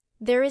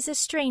 There is a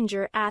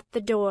stranger at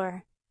the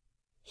door.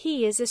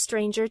 He is a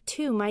stranger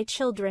to my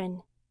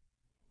children.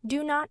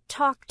 Do not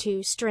talk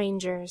to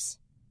strangers.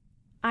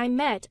 I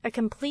met a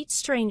complete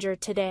stranger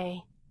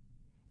today.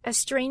 A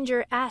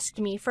stranger asked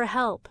me for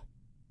help.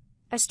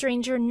 A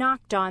stranger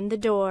knocked on the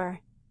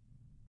door.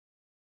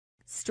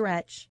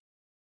 Stretch.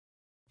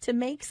 To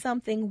make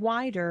something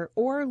wider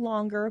or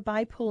longer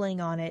by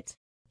pulling on it,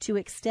 to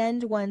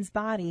extend one's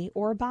body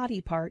or body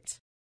part.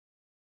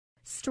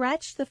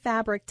 Stretch the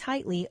fabric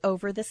tightly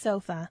over the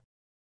sofa.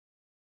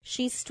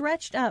 She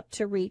stretched up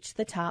to reach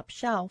the top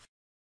shelf.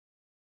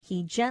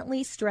 He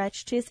gently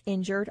stretched his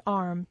injured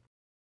arm.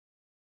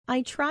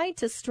 I tried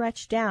to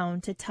stretch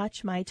down to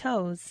touch my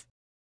toes.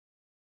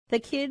 The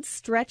kids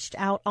stretched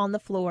out on the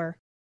floor.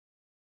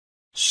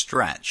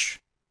 Stretch.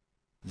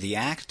 The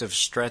act of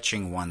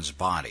stretching one's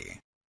body,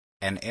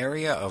 an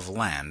area of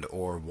land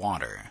or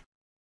water.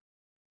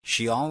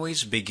 She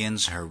always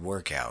begins her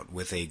workout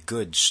with a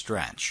good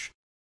stretch.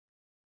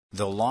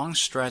 The long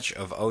stretch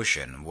of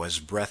ocean was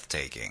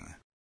breathtaking.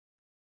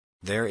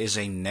 There is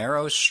a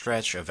narrow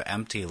stretch of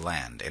empty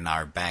land in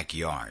our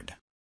backyard.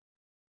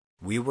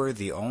 We were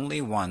the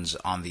only ones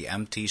on the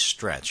empty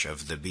stretch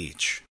of the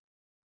beach.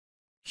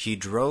 He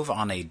drove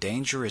on a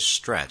dangerous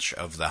stretch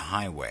of the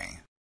highway.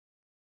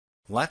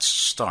 Let's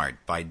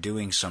start by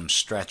doing some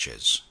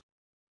stretches.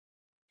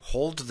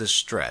 Hold the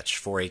stretch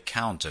for a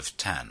count of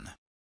 10.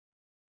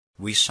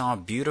 We saw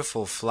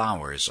beautiful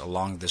flowers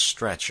along the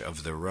stretch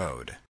of the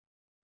road.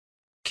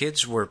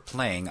 Kids were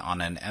playing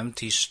on an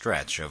empty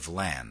stretch of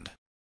land.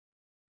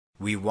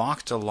 We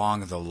walked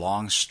along the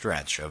long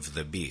stretch of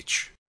the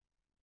beach.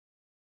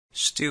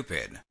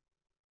 Stupid,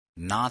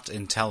 not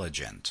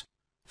intelligent,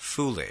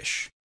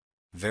 foolish,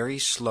 very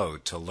slow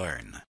to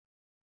learn.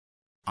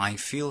 I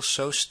feel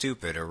so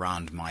stupid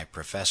around my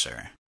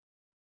professor.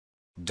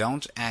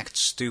 Don't act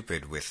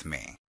stupid with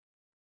me.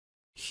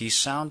 He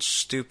sounds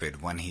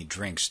stupid when he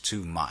drinks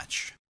too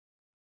much.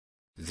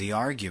 The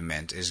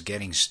argument is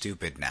getting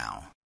stupid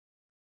now.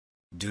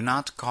 Do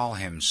not call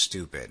him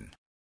stupid.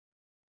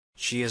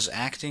 She is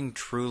acting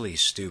truly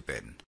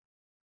stupid.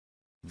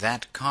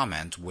 That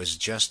comment was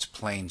just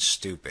plain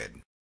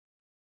stupid.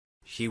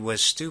 He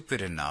was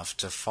stupid enough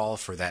to fall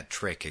for that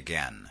trick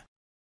again.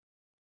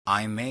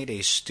 I made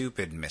a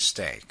stupid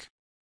mistake.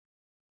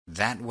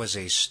 That was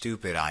a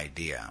stupid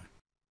idea.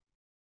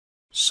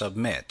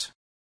 Submit.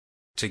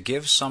 To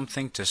give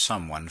something to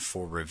someone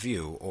for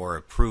review or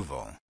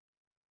approval.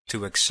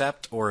 To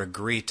accept or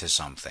agree to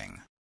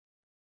something.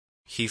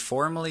 He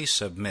formally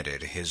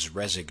submitted his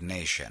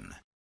resignation.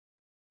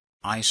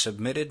 I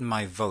submitted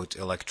my vote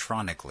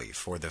electronically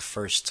for the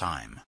first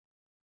time.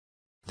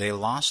 They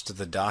lost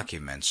the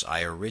documents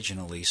I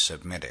originally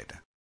submitted.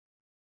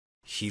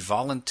 He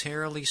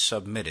voluntarily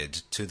submitted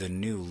to the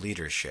new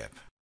leadership.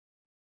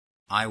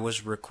 I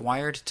was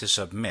required to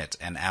submit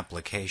an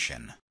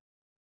application.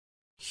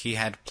 He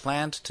had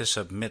planned to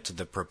submit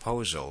the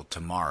proposal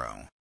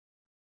tomorrow.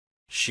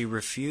 She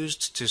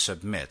refused to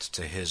submit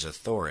to his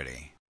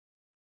authority.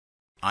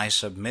 I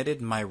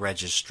submitted my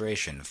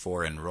registration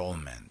for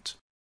enrollment.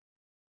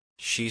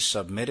 She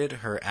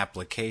submitted her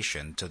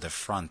application to the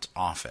front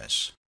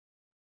office.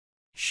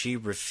 She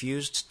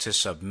refused to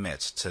submit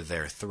to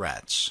their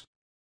threats.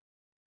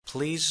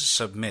 Please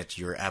submit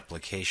your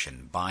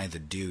application by the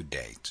due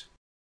date.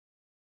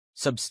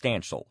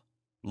 Substantial,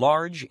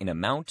 large in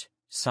amount,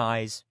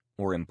 size,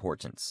 or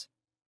importance.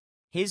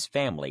 His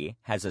family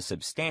has a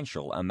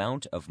substantial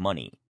amount of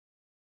money.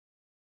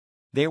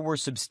 There were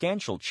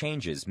substantial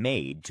changes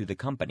made to the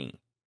company.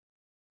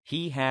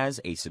 He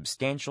has a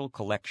substantial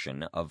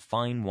collection of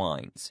fine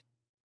wines.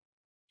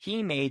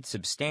 He made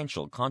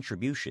substantial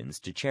contributions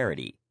to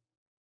charity.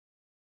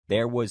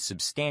 There was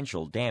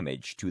substantial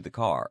damage to the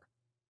car.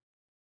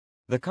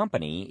 The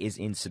company is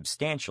in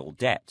substantial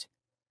debt.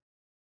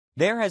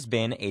 There has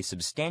been a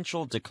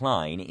substantial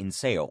decline in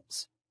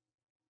sales.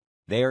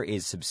 There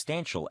is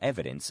substantial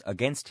evidence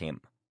against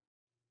him.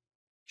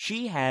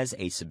 She has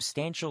a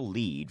substantial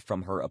lead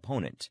from her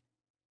opponent.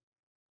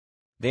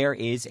 There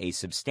is a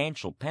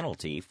substantial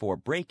penalty for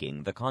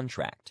breaking the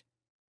contract.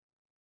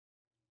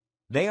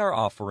 They are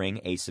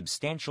offering a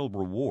substantial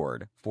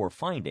reward for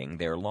finding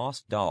their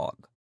lost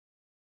dog.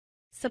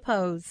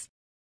 Suppose.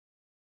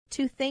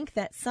 To think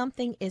that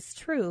something is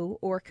true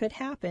or could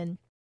happen.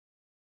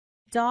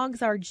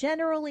 Dogs are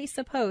generally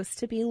supposed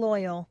to be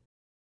loyal.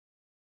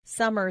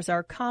 Summers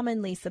are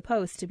commonly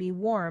supposed to be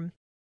warm.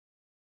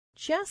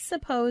 Just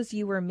suppose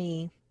you were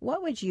me.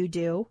 What would you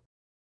do?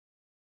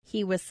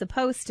 He was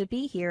supposed to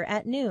be here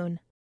at noon.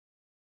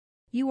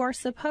 You are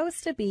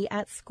supposed to be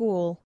at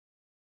school.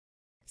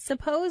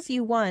 Suppose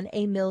you won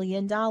 $1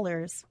 million.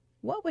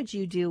 What would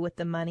you do with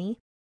the money?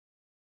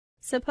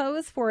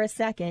 Suppose for a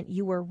second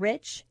you were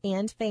rich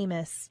and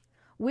famous.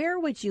 Where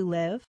would you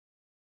live?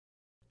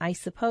 I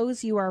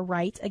suppose you are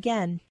right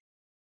again.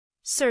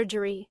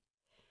 Surgery.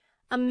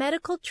 A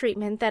medical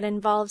treatment that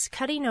involves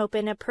cutting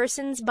open a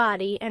person's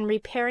body and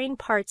repairing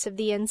parts of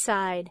the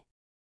inside.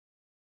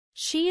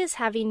 She is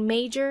having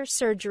major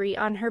surgery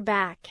on her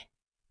back.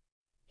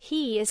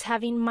 He is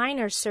having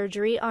minor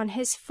surgery on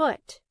his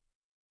foot.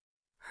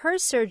 Her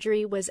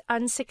surgery was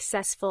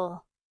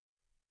unsuccessful.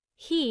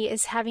 He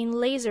is having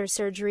laser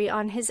surgery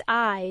on his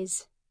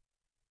eyes.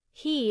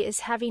 He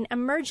is having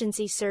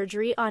emergency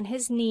surgery on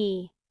his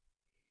knee.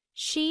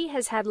 She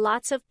has had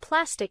lots of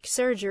plastic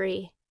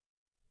surgery.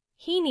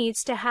 He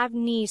needs to have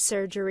knee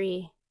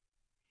surgery.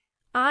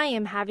 I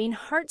am having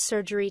heart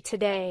surgery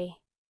today.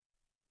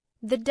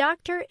 The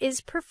doctor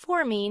is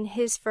performing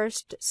his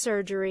first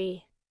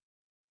surgery.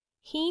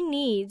 He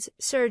needs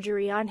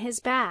surgery on his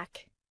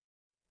back.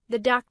 The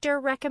doctor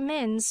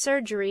recommends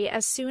surgery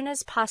as soon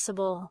as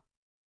possible.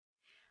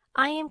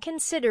 I am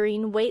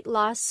considering weight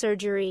loss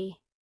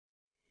surgery.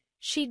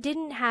 She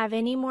didn't have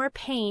any more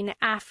pain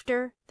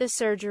after the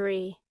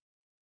surgery.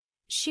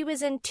 She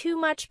was in too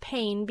much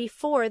pain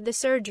before the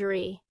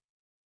surgery.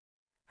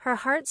 Her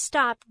heart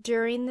stopped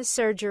during the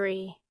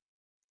surgery.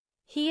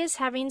 He is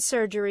having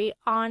surgery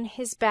on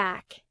his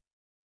back.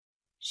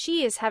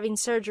 She is having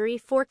surgery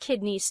for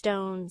kidney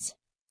stones.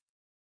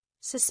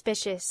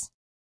 Suspicious.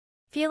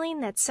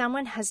 Feeling that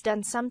someone has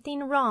done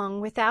something wrong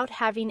without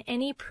having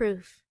any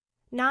proof.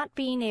 Not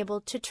being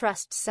able to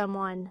trust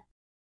someone.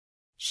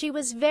 She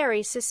was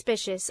very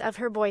suspicious of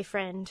her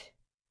boyfriend.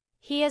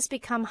 He has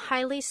become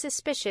highly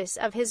suspicious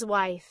of his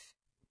wife.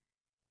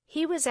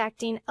 He was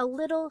acting a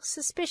little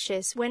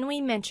suspicious when we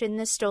mentioned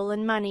the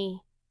stolen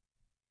money.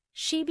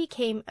 She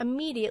became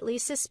immediately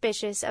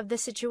suspicious of the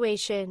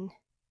situation.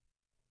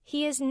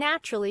 He is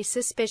naturally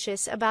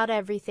suspicious about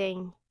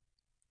everything.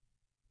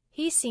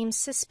 He seems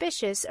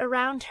suspicious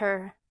around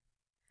her.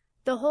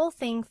 The whole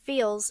thing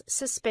feels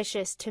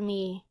suspicious to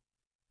me.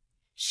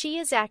 She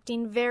is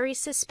acting very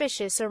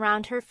suspicious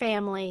around her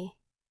family.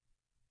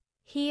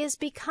 He is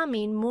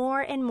becoming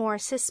more and more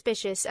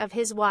suspicious of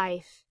his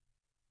wife.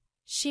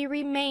 She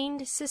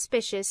remained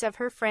suspicious of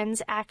her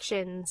friend's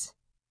actions.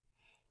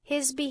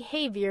 His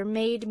behavior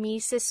made me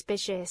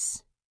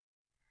suspicious.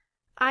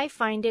 I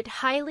find it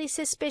highly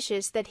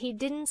suspicious that he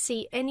didn't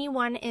see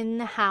anyone in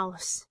the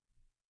house.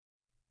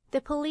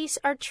 The police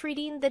are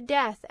treating the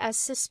death as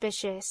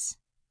suspicious.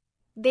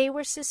 They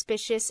were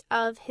suspicious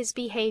of his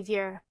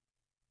behavior.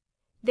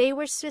 They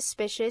were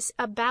suspicious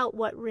about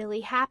what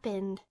really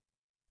happened.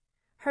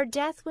 Her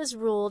death was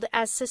ruled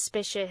as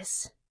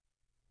suspicious.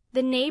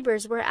 The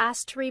neighbors were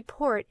asked to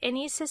report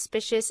any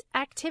suspicious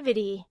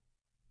activity.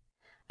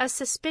 A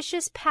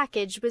suspicious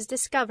package was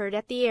discovered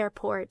at the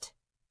airport.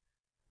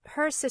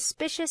 Her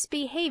suspicious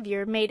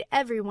behavior made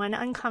everyone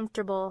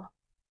uncomfortable.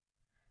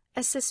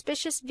 A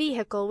suspicious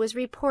vehicle was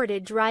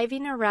reported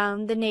driving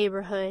around the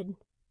neighborhood.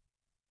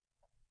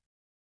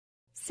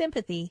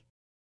 Sympathy.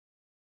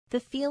 The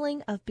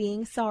feeling of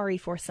being sorry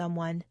for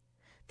someone,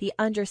 the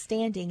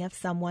understanding of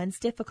someone's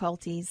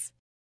difficulties.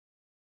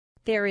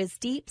 There is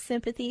deep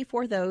sympathy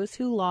for those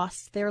who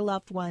lost their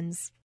loved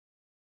ones.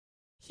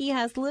 He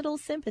has little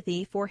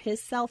sympathy for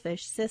his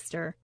selfish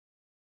sister.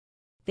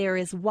 There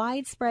is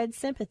widespread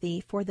sympathy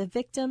for the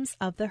victims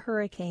of the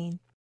hurricane.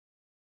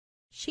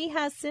 She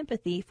has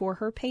sympathy for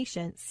her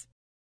patients.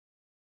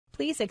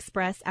 Please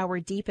express our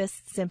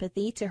deepest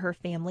sympathy to her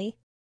family.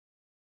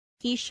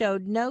 He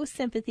showed no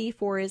sympathy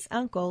for his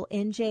uncle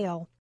in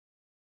jail.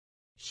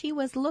 She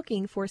was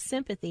looking for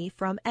sympathy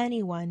from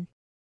anyone.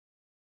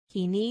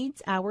 He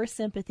needs our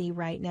sympathy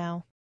right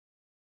now.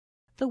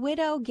 The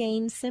widow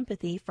gained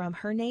sympathy from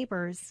her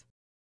neighbors.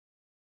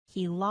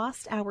 He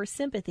lost our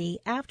sympathy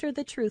after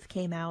the truth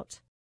came out.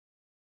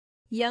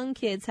 Young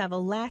kids have a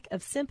lack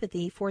of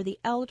sympathy for the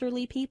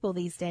elderly people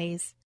these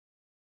days.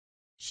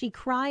 She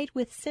cried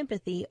with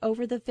sympathy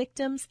over the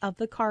victims of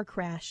the car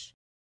crash.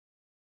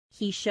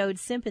 He showed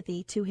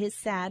sympathy to his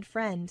sad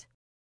friend.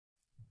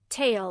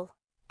 Tale,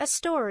 a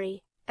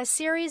story, a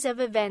series of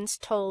events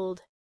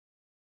told.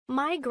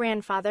 My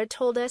grandfather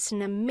told us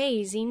an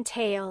amazing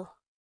tale.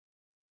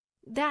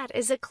 That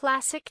is a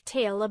classic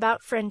tale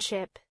about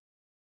friendship.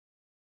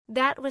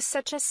 That was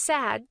such a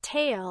sad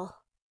tale.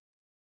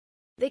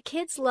 The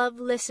kids love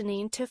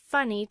listening to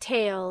funny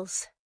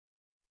tales.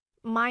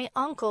 My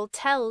uncle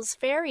tells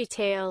fairy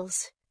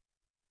tales.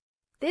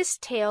 This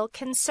tale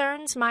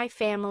concerns my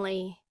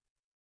family.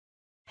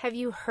 Have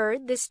you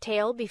heard this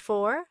tale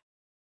before?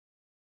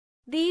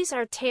 These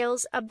are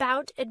tales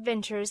about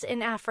adventures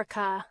in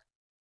Africa.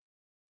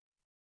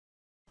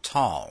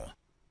 Tall,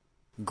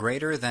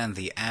 greater than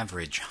the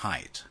average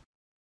height.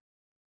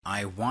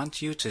 I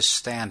want you to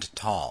stand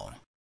tall.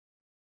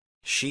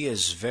 She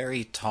is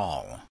very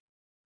tall.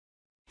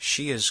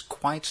 She is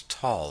quite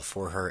tall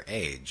for her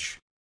age.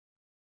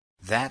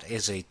 That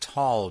is a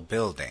tall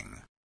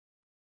building.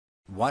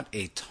 What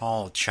a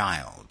tall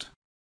child.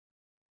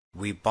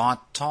 We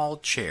bought tall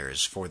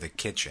chairs for the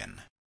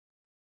kitchen.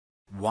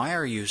 Why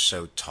are you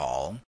so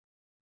tall?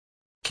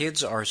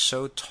 Kids are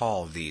so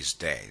tall these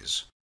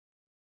days.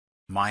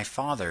 My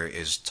father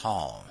is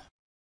tall.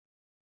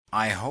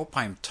 I hope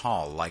I'm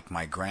tall like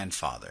my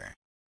grandfather.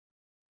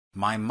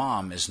 My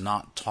mom is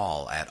not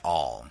tall at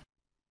all.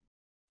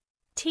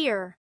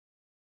 Tear.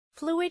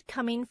 Fluid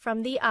coming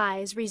from the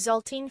eyes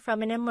resulting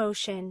from an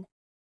emotion.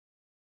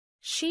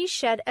 She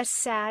shed a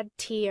sad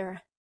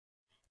tear.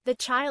 The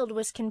child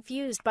was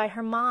confused by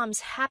her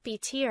mom's happy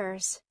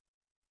tears.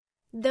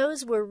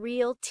 Those were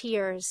real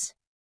tears.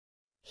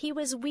 He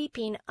was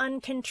weeping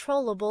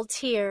uncontrollable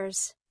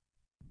tears.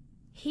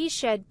 He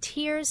shed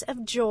tears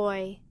of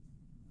joy.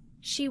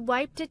 She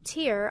wiped a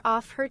tear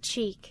off her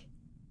cheek.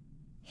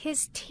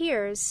 His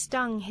tears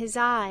stung his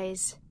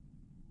eyes.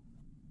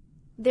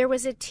 There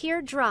was a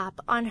tear drop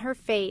on her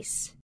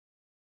face.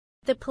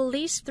 The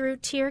police threw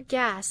tear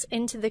gas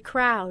into the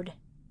crowd.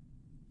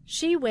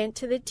 She went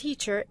to the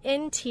teacher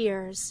in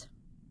tears.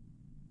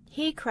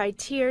 He cried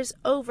tears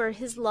over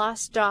his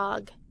lost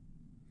dog.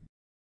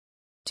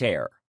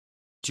 Tear.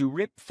 To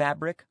rip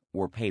fabric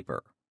or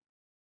paper.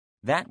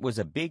 That was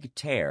a big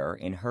tear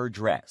in her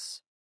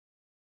dress.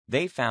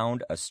 They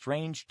found a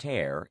strange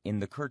tear in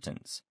the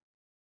curtains.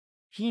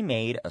 He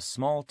made a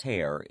small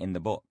tear in the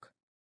book.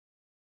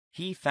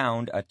 He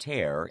found a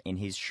tear in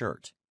his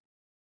shirt.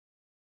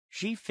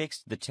 She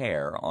fixed the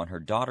tear on her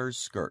daughter's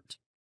skirt.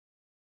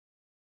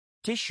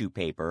 Tissue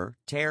paper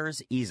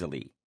tears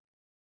easily.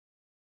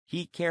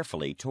 He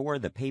carefully tore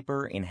the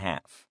paper in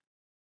half.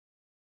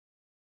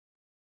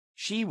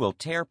 She will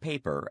tear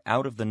paper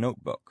out of the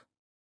notebook.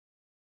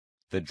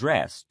 The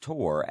dress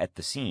tore at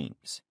the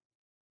seams.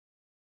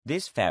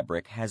 This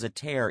fabric has a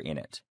tear in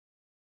it.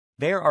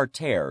 There are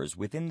tears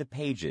within the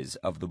pages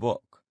of the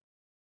book.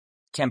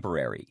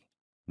 Temporary,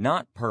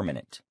 not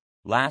permanent,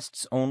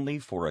 lasts only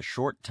for a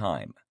short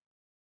time.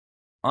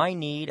 I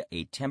need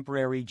a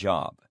temporary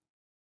job.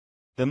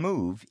 The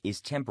move is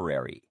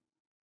temporary.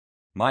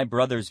 My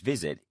brother's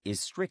visit is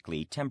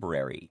strictly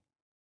temporary.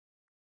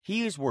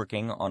 He is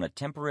working on a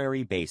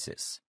temporary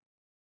basis.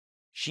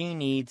 She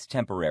needs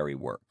temporary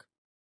work.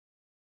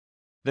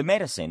 The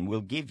medicine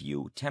will give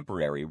you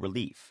temporary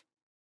relief.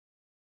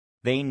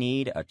 They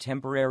need a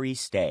temporary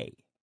stay.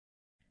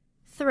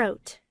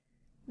 Throat.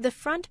 The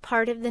front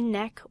part of the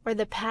neck or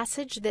the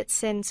passage that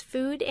sends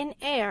food and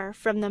air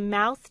from the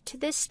mouth to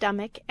the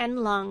stomach and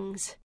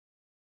lungs.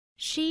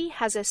 She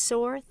has a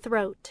sore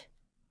throat.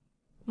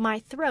 My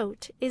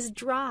throat is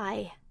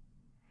dry.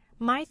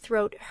 My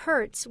throat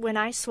hurts when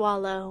I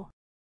swallow.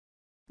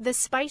 The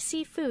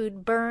spicy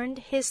food burned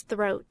his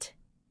throat.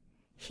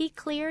 He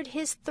cleared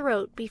his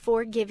throat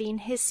before giving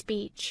his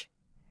speech.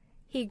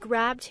 He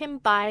grabbed him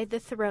by the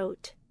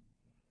throat.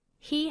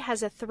 He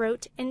has a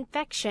throat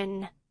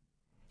infection.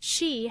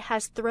 She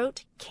has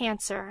throat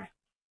cancer.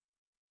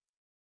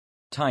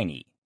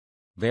 Tiny,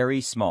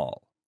 very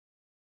small.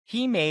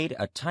 He made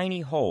a tiny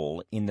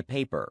hole in the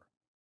paper.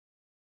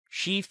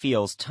 She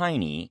feels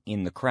tiny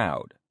in the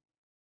crowd.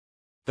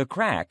 The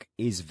crack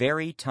is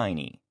very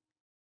tiny.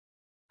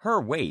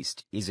 Her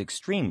waist is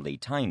extremely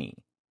tiny.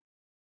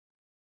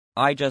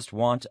 I just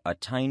want a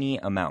tiny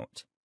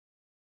amount.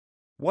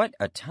 What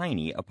a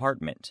tiny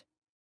apartment.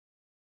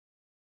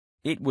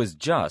 It was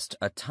just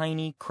a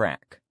tiny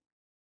crack.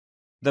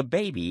 The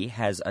baby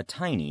has a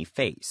tiny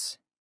face.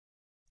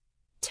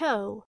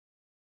 Toe,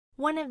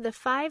 one of the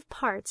 5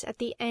 parts at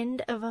the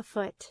end of a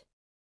foot.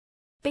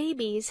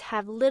 Babies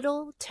have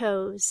little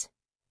toes.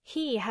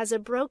 He has a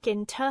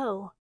broken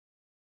toe.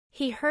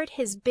 He hurt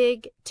his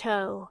big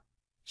toe.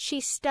 She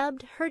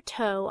stubbed her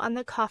toe on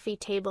the coffee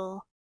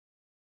table.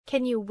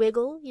 Can you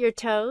wiggle your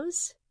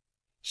toes?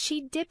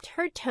 She dipped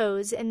her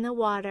toes in the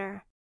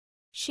water.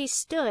 She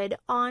stood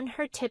on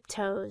her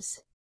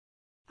tiptoes.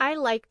 I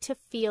like to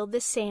feel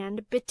the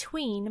sand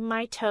between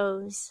my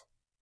toes.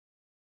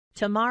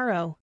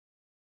 Tomorrow.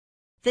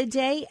 The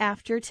day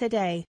after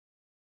today.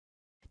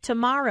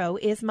 Tomorrow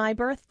is my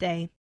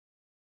birthday.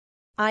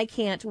 I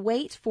can't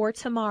wait for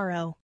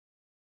tomorrow.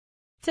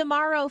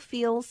 Tomorrow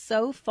feels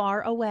so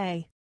far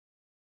away.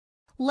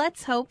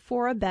 Let's hope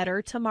for a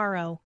better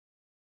tomorrow.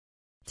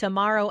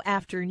 Tomorrow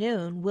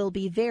afternoon will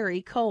be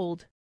very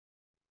cold.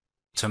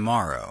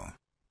 Tomorrow.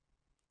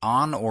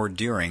 On or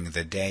during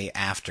the day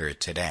after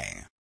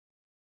today.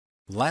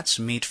 Let's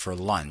meet for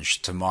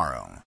lunch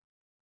tomorrow.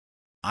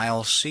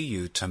 I'll see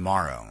you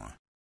tomorrow.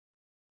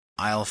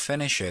 I'll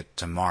finish it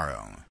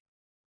tomorrow.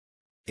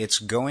 It's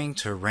going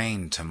to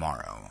rain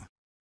tomorrow.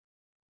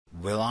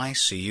 Will I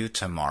see you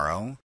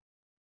tomorrow?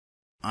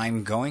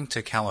 I'm going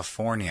to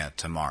California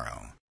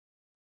tomorrow.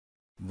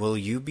 Will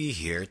you be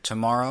here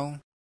tomorrow?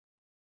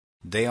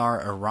 They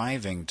are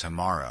arriving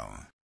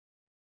tomorrow.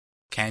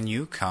 Can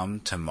you come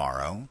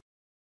tomorrow?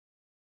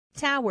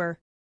 Tower.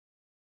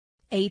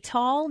 A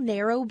tall,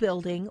 narrow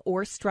building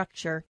or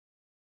structure.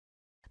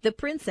 The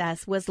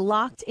princess was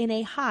locked in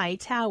a high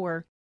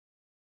tower.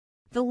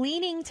 The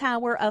Leaning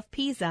Tower of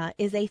Pisa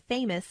is a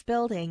famous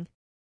building.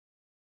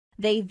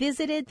 They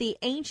visited the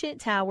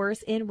ancient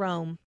towers in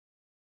Rome.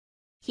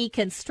 He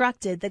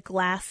constructed the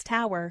glass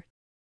tower.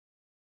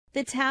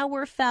 The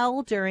tower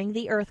fell during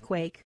the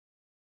earthquake.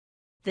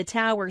 The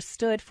tower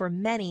stood for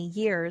many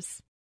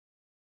years.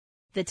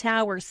 The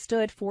tower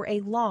stood for a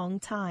long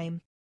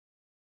time.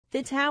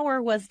 The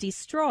tower was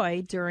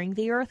destroyed during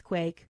the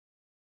earthquake.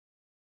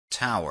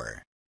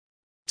 Tower.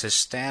 To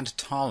stand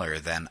taller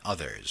than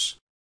others.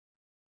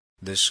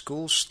 The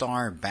school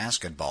star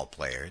basketball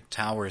player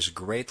towers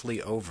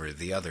greatly over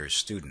the other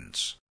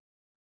students.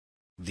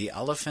 The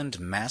elephant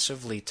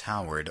massively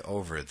towered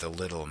over the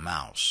little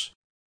mouse.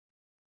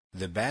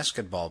 The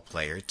basketball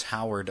player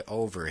towered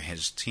over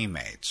his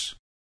teammates.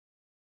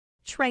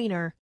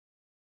 Trainer.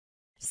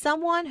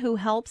 Someone who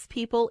helps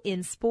people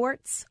in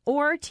sports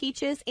or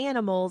teaches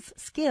animals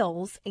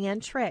skills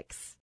and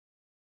tricks.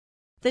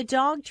 The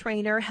dog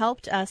trainer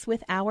helped us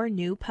with our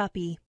new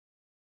puppy.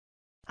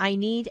 I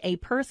need a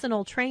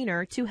personal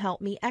trainer to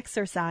help me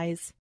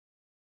exercise.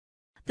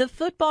 The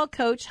football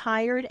coach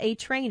hired a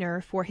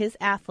trainer for his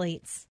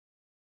athletes.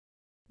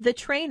 The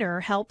trainer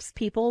helps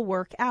people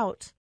work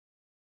out.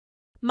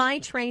 My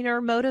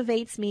trainer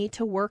motivates me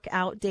to work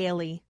out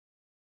daily.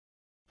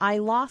 I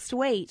lost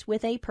weight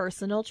with a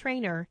personal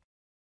trainer.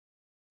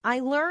 I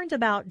learned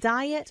about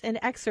diet and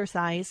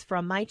exercise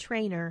from my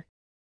trainer.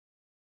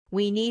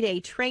 We need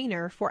a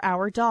trainer for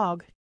our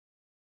dog.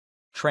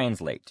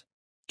 Translate.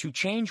 To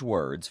change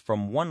words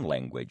from one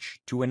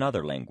language to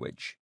another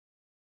language.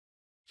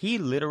 He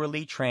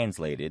literally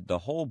translated the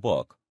whole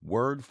book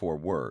word for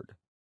word.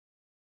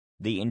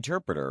 The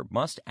interpreter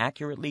must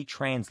accurately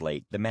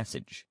translate the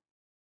message.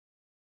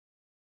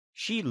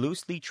 She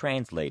loosely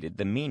translated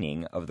the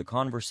meaning of the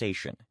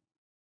conversation.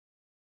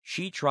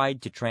 She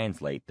tried to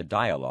translate the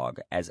dialogue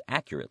as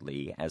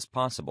accurately as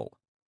possible.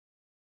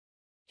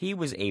 He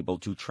was able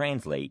to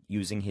translate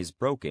using his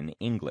broken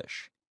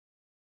English.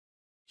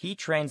 He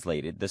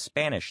translated the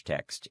Spanish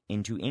text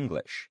into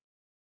English.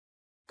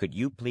 Could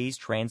you please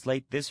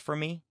translate this for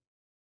me?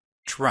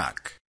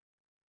 Truck.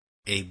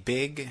 A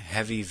big,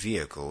 heavy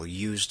vehicle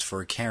used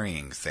for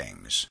carrying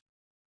things.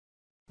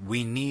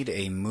 We need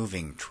a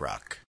moving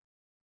truck.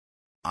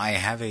 I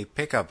have a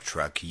pickup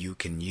truck you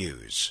can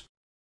use.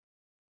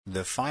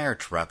 The fire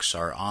trucks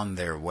are on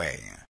their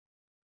way.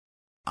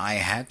 I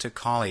had to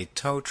call a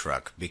tow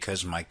truck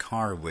because my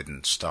car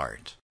wouldn't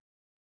start.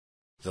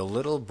 The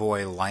little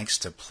boy likes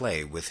to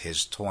play with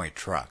his toy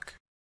truck.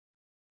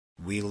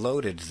 We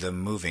loaded the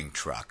moving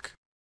truck.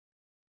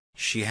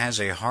 She has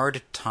a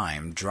hard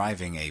time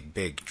driving a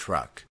big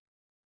truck.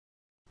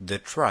 The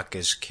truck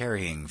is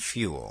carrying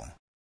fuel.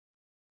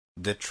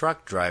 The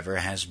truck driver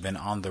has been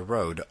on the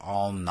road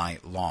all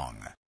night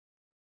long.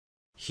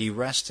 He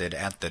rested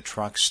at the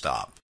truck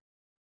stop.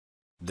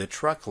 The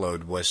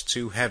truckload was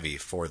too heavy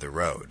for the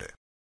road.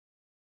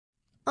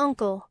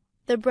 Uncle,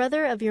 the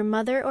brother of your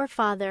mother or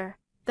father,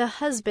 the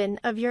husband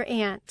of your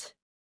aunt.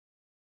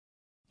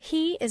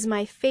 He is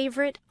my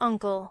favorite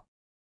uncle.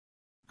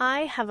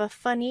 I have a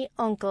funny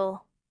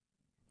uncle.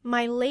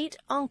 My late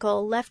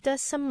uncle left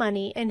us some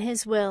money in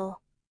his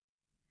will.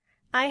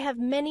 I have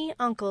many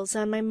uncles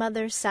on my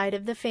mother's side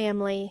of the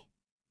family.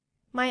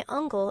 My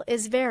uncle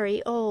is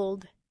very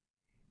old.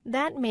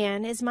 That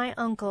man is my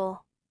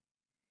uncle.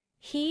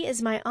 He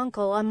is my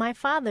uncle on my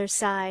father's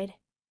side.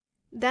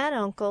 That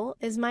uncle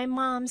is my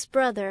mom's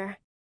brother.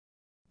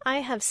 I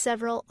have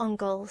several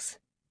uncles.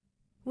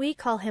 We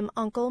call him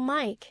Uncle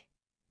Mike.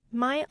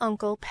 My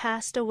uncle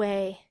passed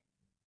away.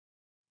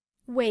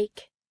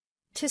 Wake.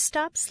 To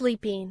stop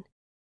sleeping.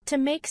 To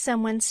make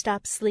someone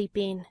stop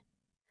sleeping.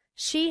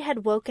 She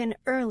had woken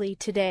early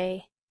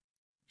today.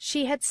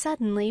 She had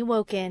suddenly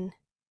woken.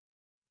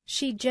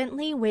 She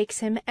gently wakes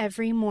him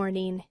every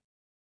morning.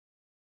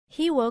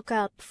 He woke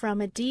up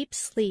from a deep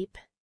sleep.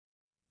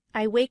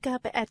 I wake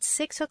up at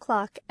 6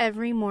 o'clock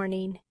every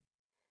morning.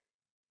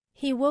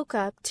 He woke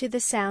up to the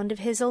sound of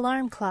his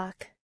alarm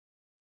clock.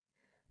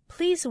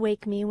 Please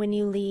wake me when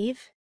you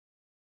leave.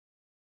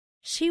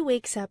 She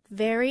wakes up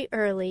very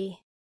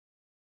early.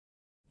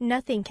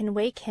 Nothing can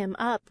wake him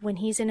up when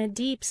he's in a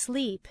deep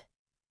sleep.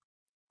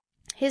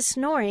 His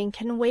snoring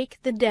can wake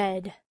the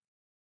dead.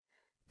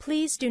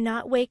 Please do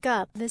not wake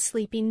up the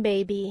sleeping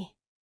baby.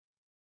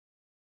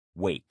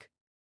 Wake.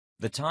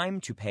 The time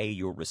to pay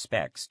your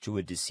respects to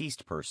a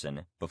deceased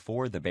person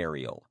before the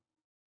burial.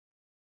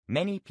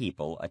 Many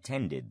people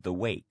attended the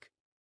wake.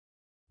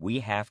 We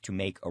have to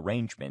make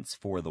arrangements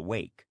for the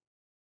wake.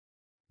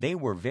 They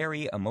were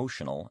very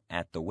emotional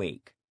at the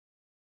wake.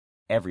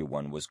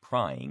 Everyone was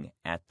crying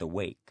at the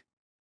wake.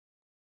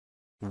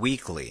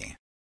 Weekly.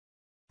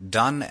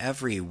 Done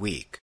every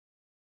week.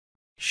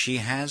 She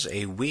has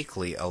a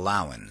weekly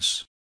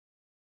allowance.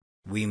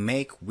 We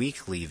make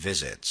weekly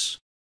visits.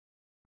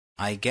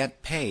 I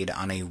get paid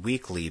on a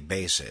weekly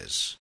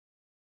basis.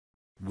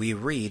 We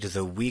read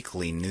the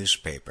weekly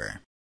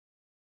newspaper.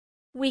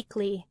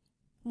 Weekly.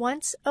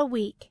 Once a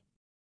week.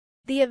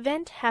 The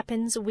event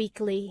happens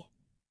weekly.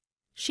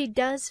 She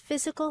does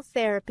physical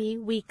therapy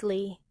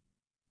weekly.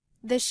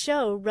 The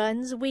show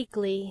runs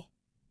weekly.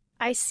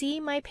 I see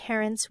my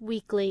parents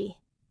weekly.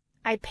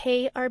 I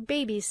pay our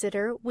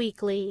babysitter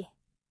weekly.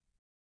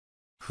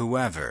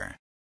 Whoever.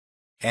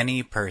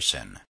 Any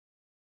person.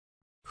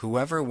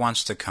 Whoever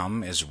wants to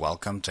come is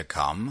welcome to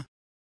come.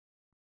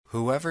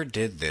 Whoever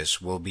did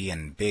this will be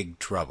in big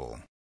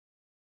trouble.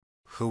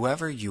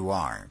 Whoever you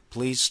are,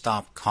 please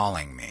stop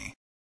calling me.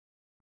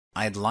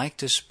 I'd like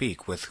to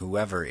speak with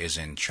whoever is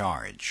in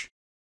charge.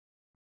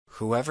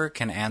 Whoever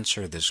can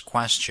answer this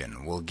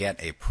question will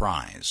get a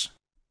prize.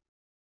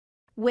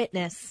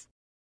 Witness.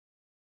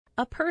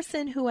 A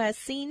person who has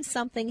seen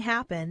something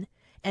happen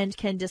and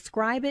can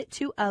describe it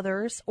to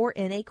others or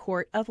in a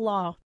court of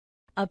law.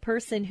 A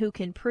person who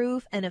can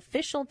prove an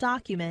official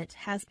document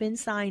has been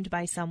signed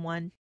by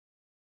someone.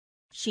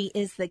 She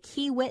is the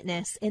key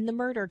witness in the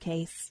murder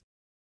case.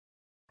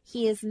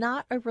 He is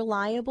not a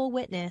reliable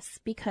witness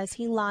because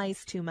he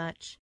lies too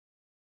much.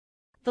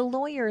 The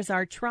lawyers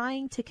are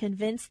trying to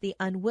convince the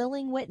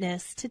unwilling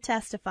witness to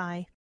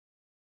testify.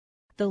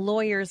 The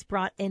lawyers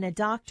brought in a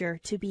doctor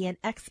to be an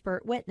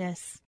expert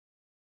witness.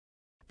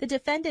 The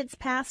defendant's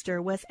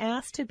pastor was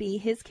asked to be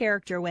his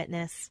character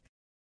witness.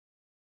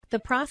 The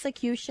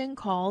prosecution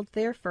called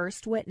their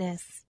first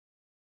witness.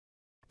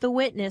 The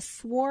witness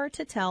swore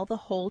to tell the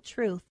whole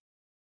truth.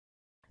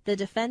 The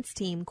defense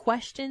team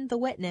questioned the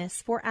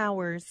witness for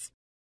hours.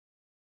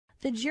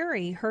 The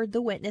jury heard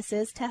the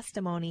witness's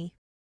testimony.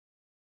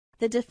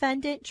 The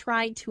defendant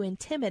tried to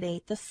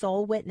intimidate the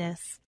sole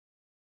witness.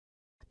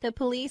 The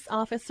police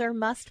officer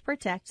must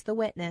protect the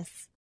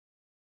witness.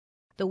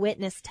 The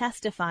witness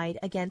testified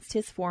against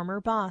his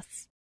former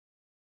boss.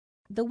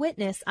 The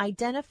witness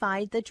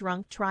identified the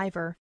drunk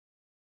driver.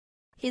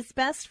 His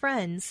best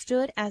friend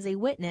stood as a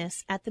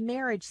witness at the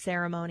marriage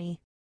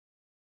ceremony.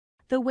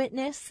 The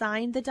witness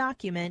signed the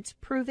document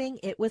proving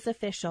it was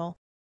official.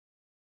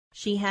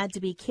 She had to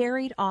be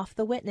carried off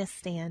the witness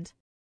stand.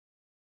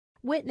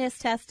 Witness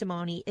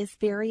testimony is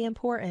very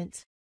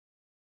important.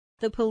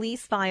 The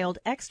police filed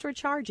extra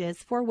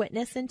charges for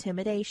witness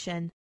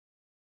intimidation.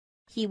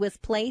 He was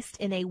placed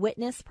in a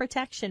witness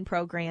protection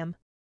program.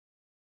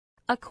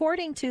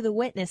 According to the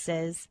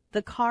witnesses,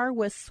 the car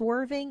was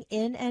swerving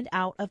in and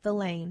out of the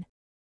lane.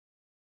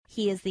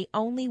 He is the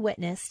only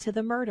witness to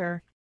the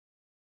murder.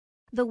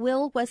 The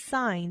will was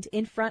signed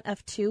in front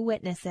of two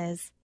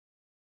witnesses.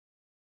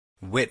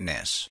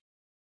 Witness.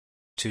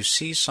 To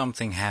see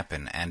something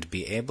happen and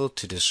be able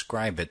to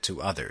describe it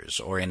to others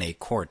or in a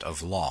court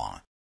of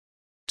law.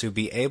 To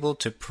be able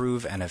to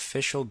prove an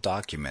official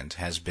document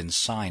has been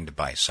signed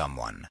by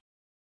someone.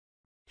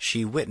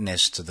 She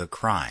witnessed the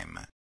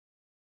crime.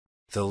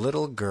 The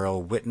little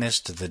girl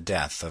witnessed the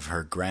death of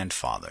her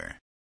grandfather.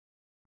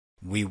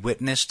 We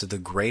witnessed the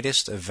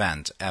greatest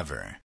event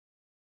ever.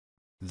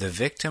 The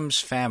victim's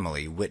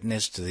family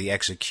witnessed the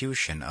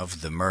execution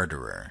of the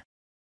murderer.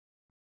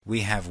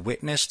 We have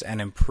witnessed an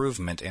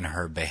improvement in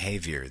her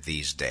behavior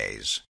these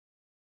days.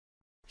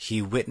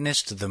 He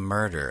witnessed the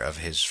murder of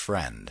his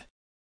friend.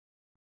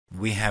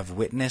 We have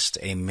witnessed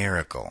a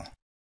miracle.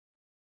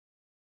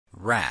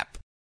 Wrap.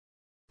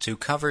 To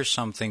cover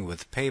something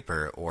with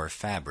paper or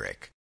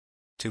fabric.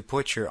 To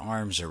put your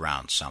arms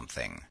around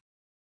something.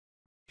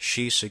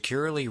 She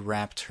securely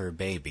wrapped her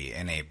baby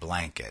in a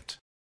blanket.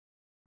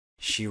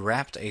 She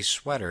wrapped a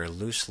sweater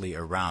loosely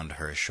around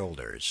her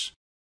shoulders.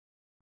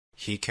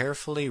 He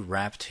carefully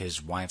wrapped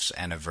his wife's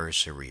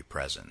anniversary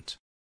present.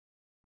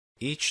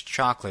 Each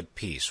chocolate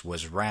piece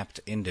was wrapped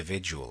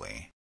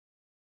individually.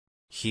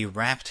 He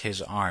wrapped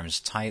his arms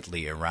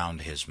tightly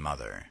around his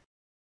mother.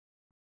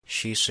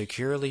 She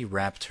securely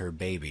wrapped her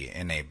baby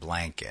in a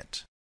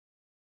blanket.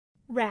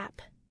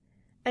 Wrap.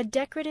 A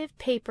decorative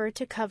paper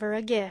to cover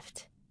a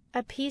gift.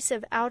 A piece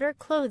of outer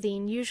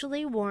clothing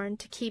usually worn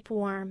to keep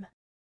warm.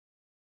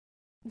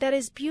 That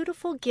is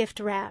beautiful gift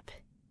wrap.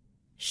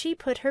 She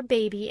put her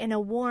baby in a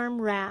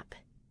warm wrap.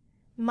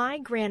 My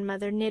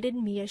grandmother knitted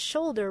me a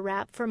shoulder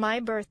wrap for my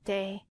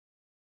birthday.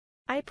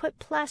 I put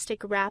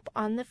plastic wrap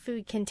on the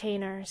food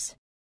containers.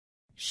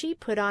 She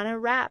put on a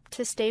wrap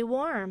to stay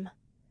warm.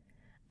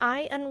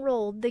 I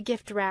unrolled the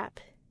gift wrap.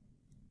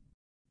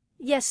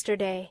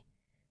 Yesterday.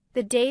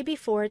 The day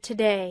before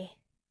today.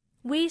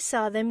 We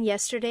saw them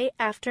yesterday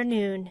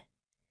afternoon.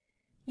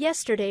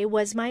 Yesterday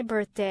was my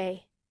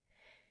birthday.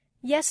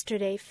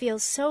 Yesterday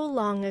feels so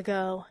long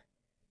ago.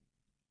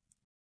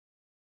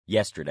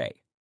 Yesterday.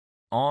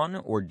 On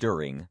or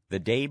during the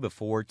day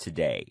before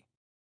today.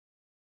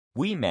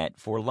 We met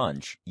for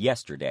lunch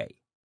yesterday.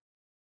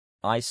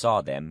 I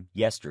saw them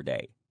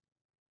yesterday.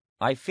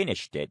 I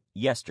finished it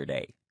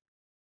yesterday.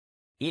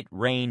 It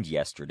rained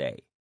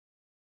yesterday.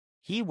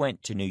 He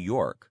went to New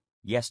York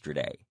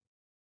yesterday.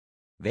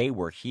 They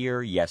were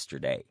here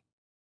yesterday.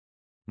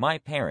 My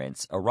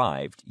parents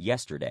arrived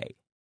yesterday.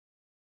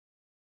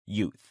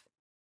 Youth.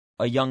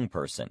 A young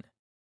person.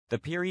 The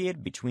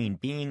period between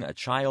being a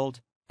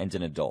child and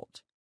an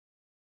adult.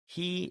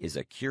 He is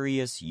a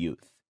curious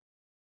youth.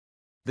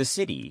 The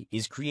city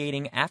is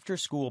creating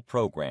after-school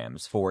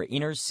programs for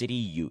inner-city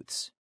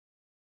youths.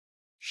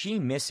 She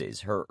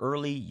misses her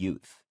early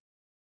youth.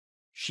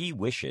 She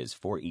wishes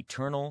for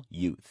eternal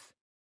youth.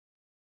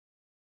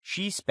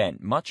 She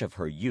spent much of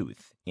her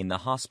youth in the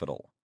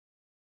hospital.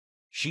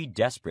 She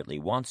desperately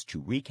wants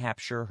to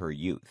recapture her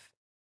youth.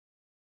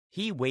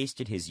 He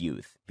wasted his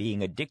youth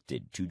being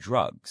addicted to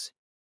drugs.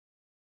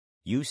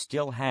 You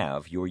still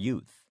have your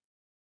youth.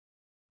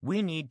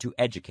 We need to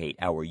educate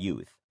our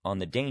youth on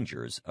the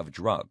dangers of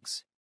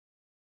drugs.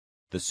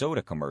 The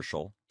soda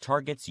commercial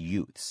targets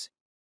youths.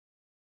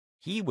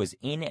 He was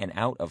in and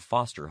out of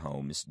foster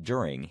homes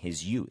during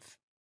his youth.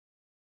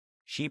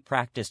 She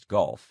practiced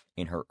golf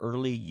in her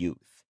early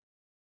youth.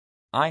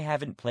 I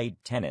haven't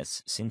played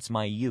tennis since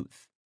my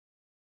youth.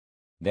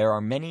 There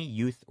are many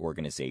youth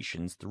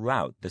organizations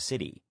throughout the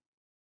city.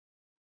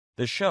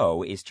 The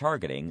show is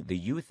targeting the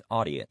youth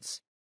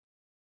audience.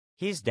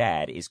 His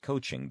dad is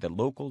coaching the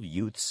local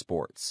youth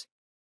sports.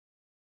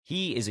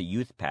 He is a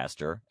youth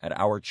pastor at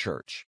our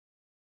church.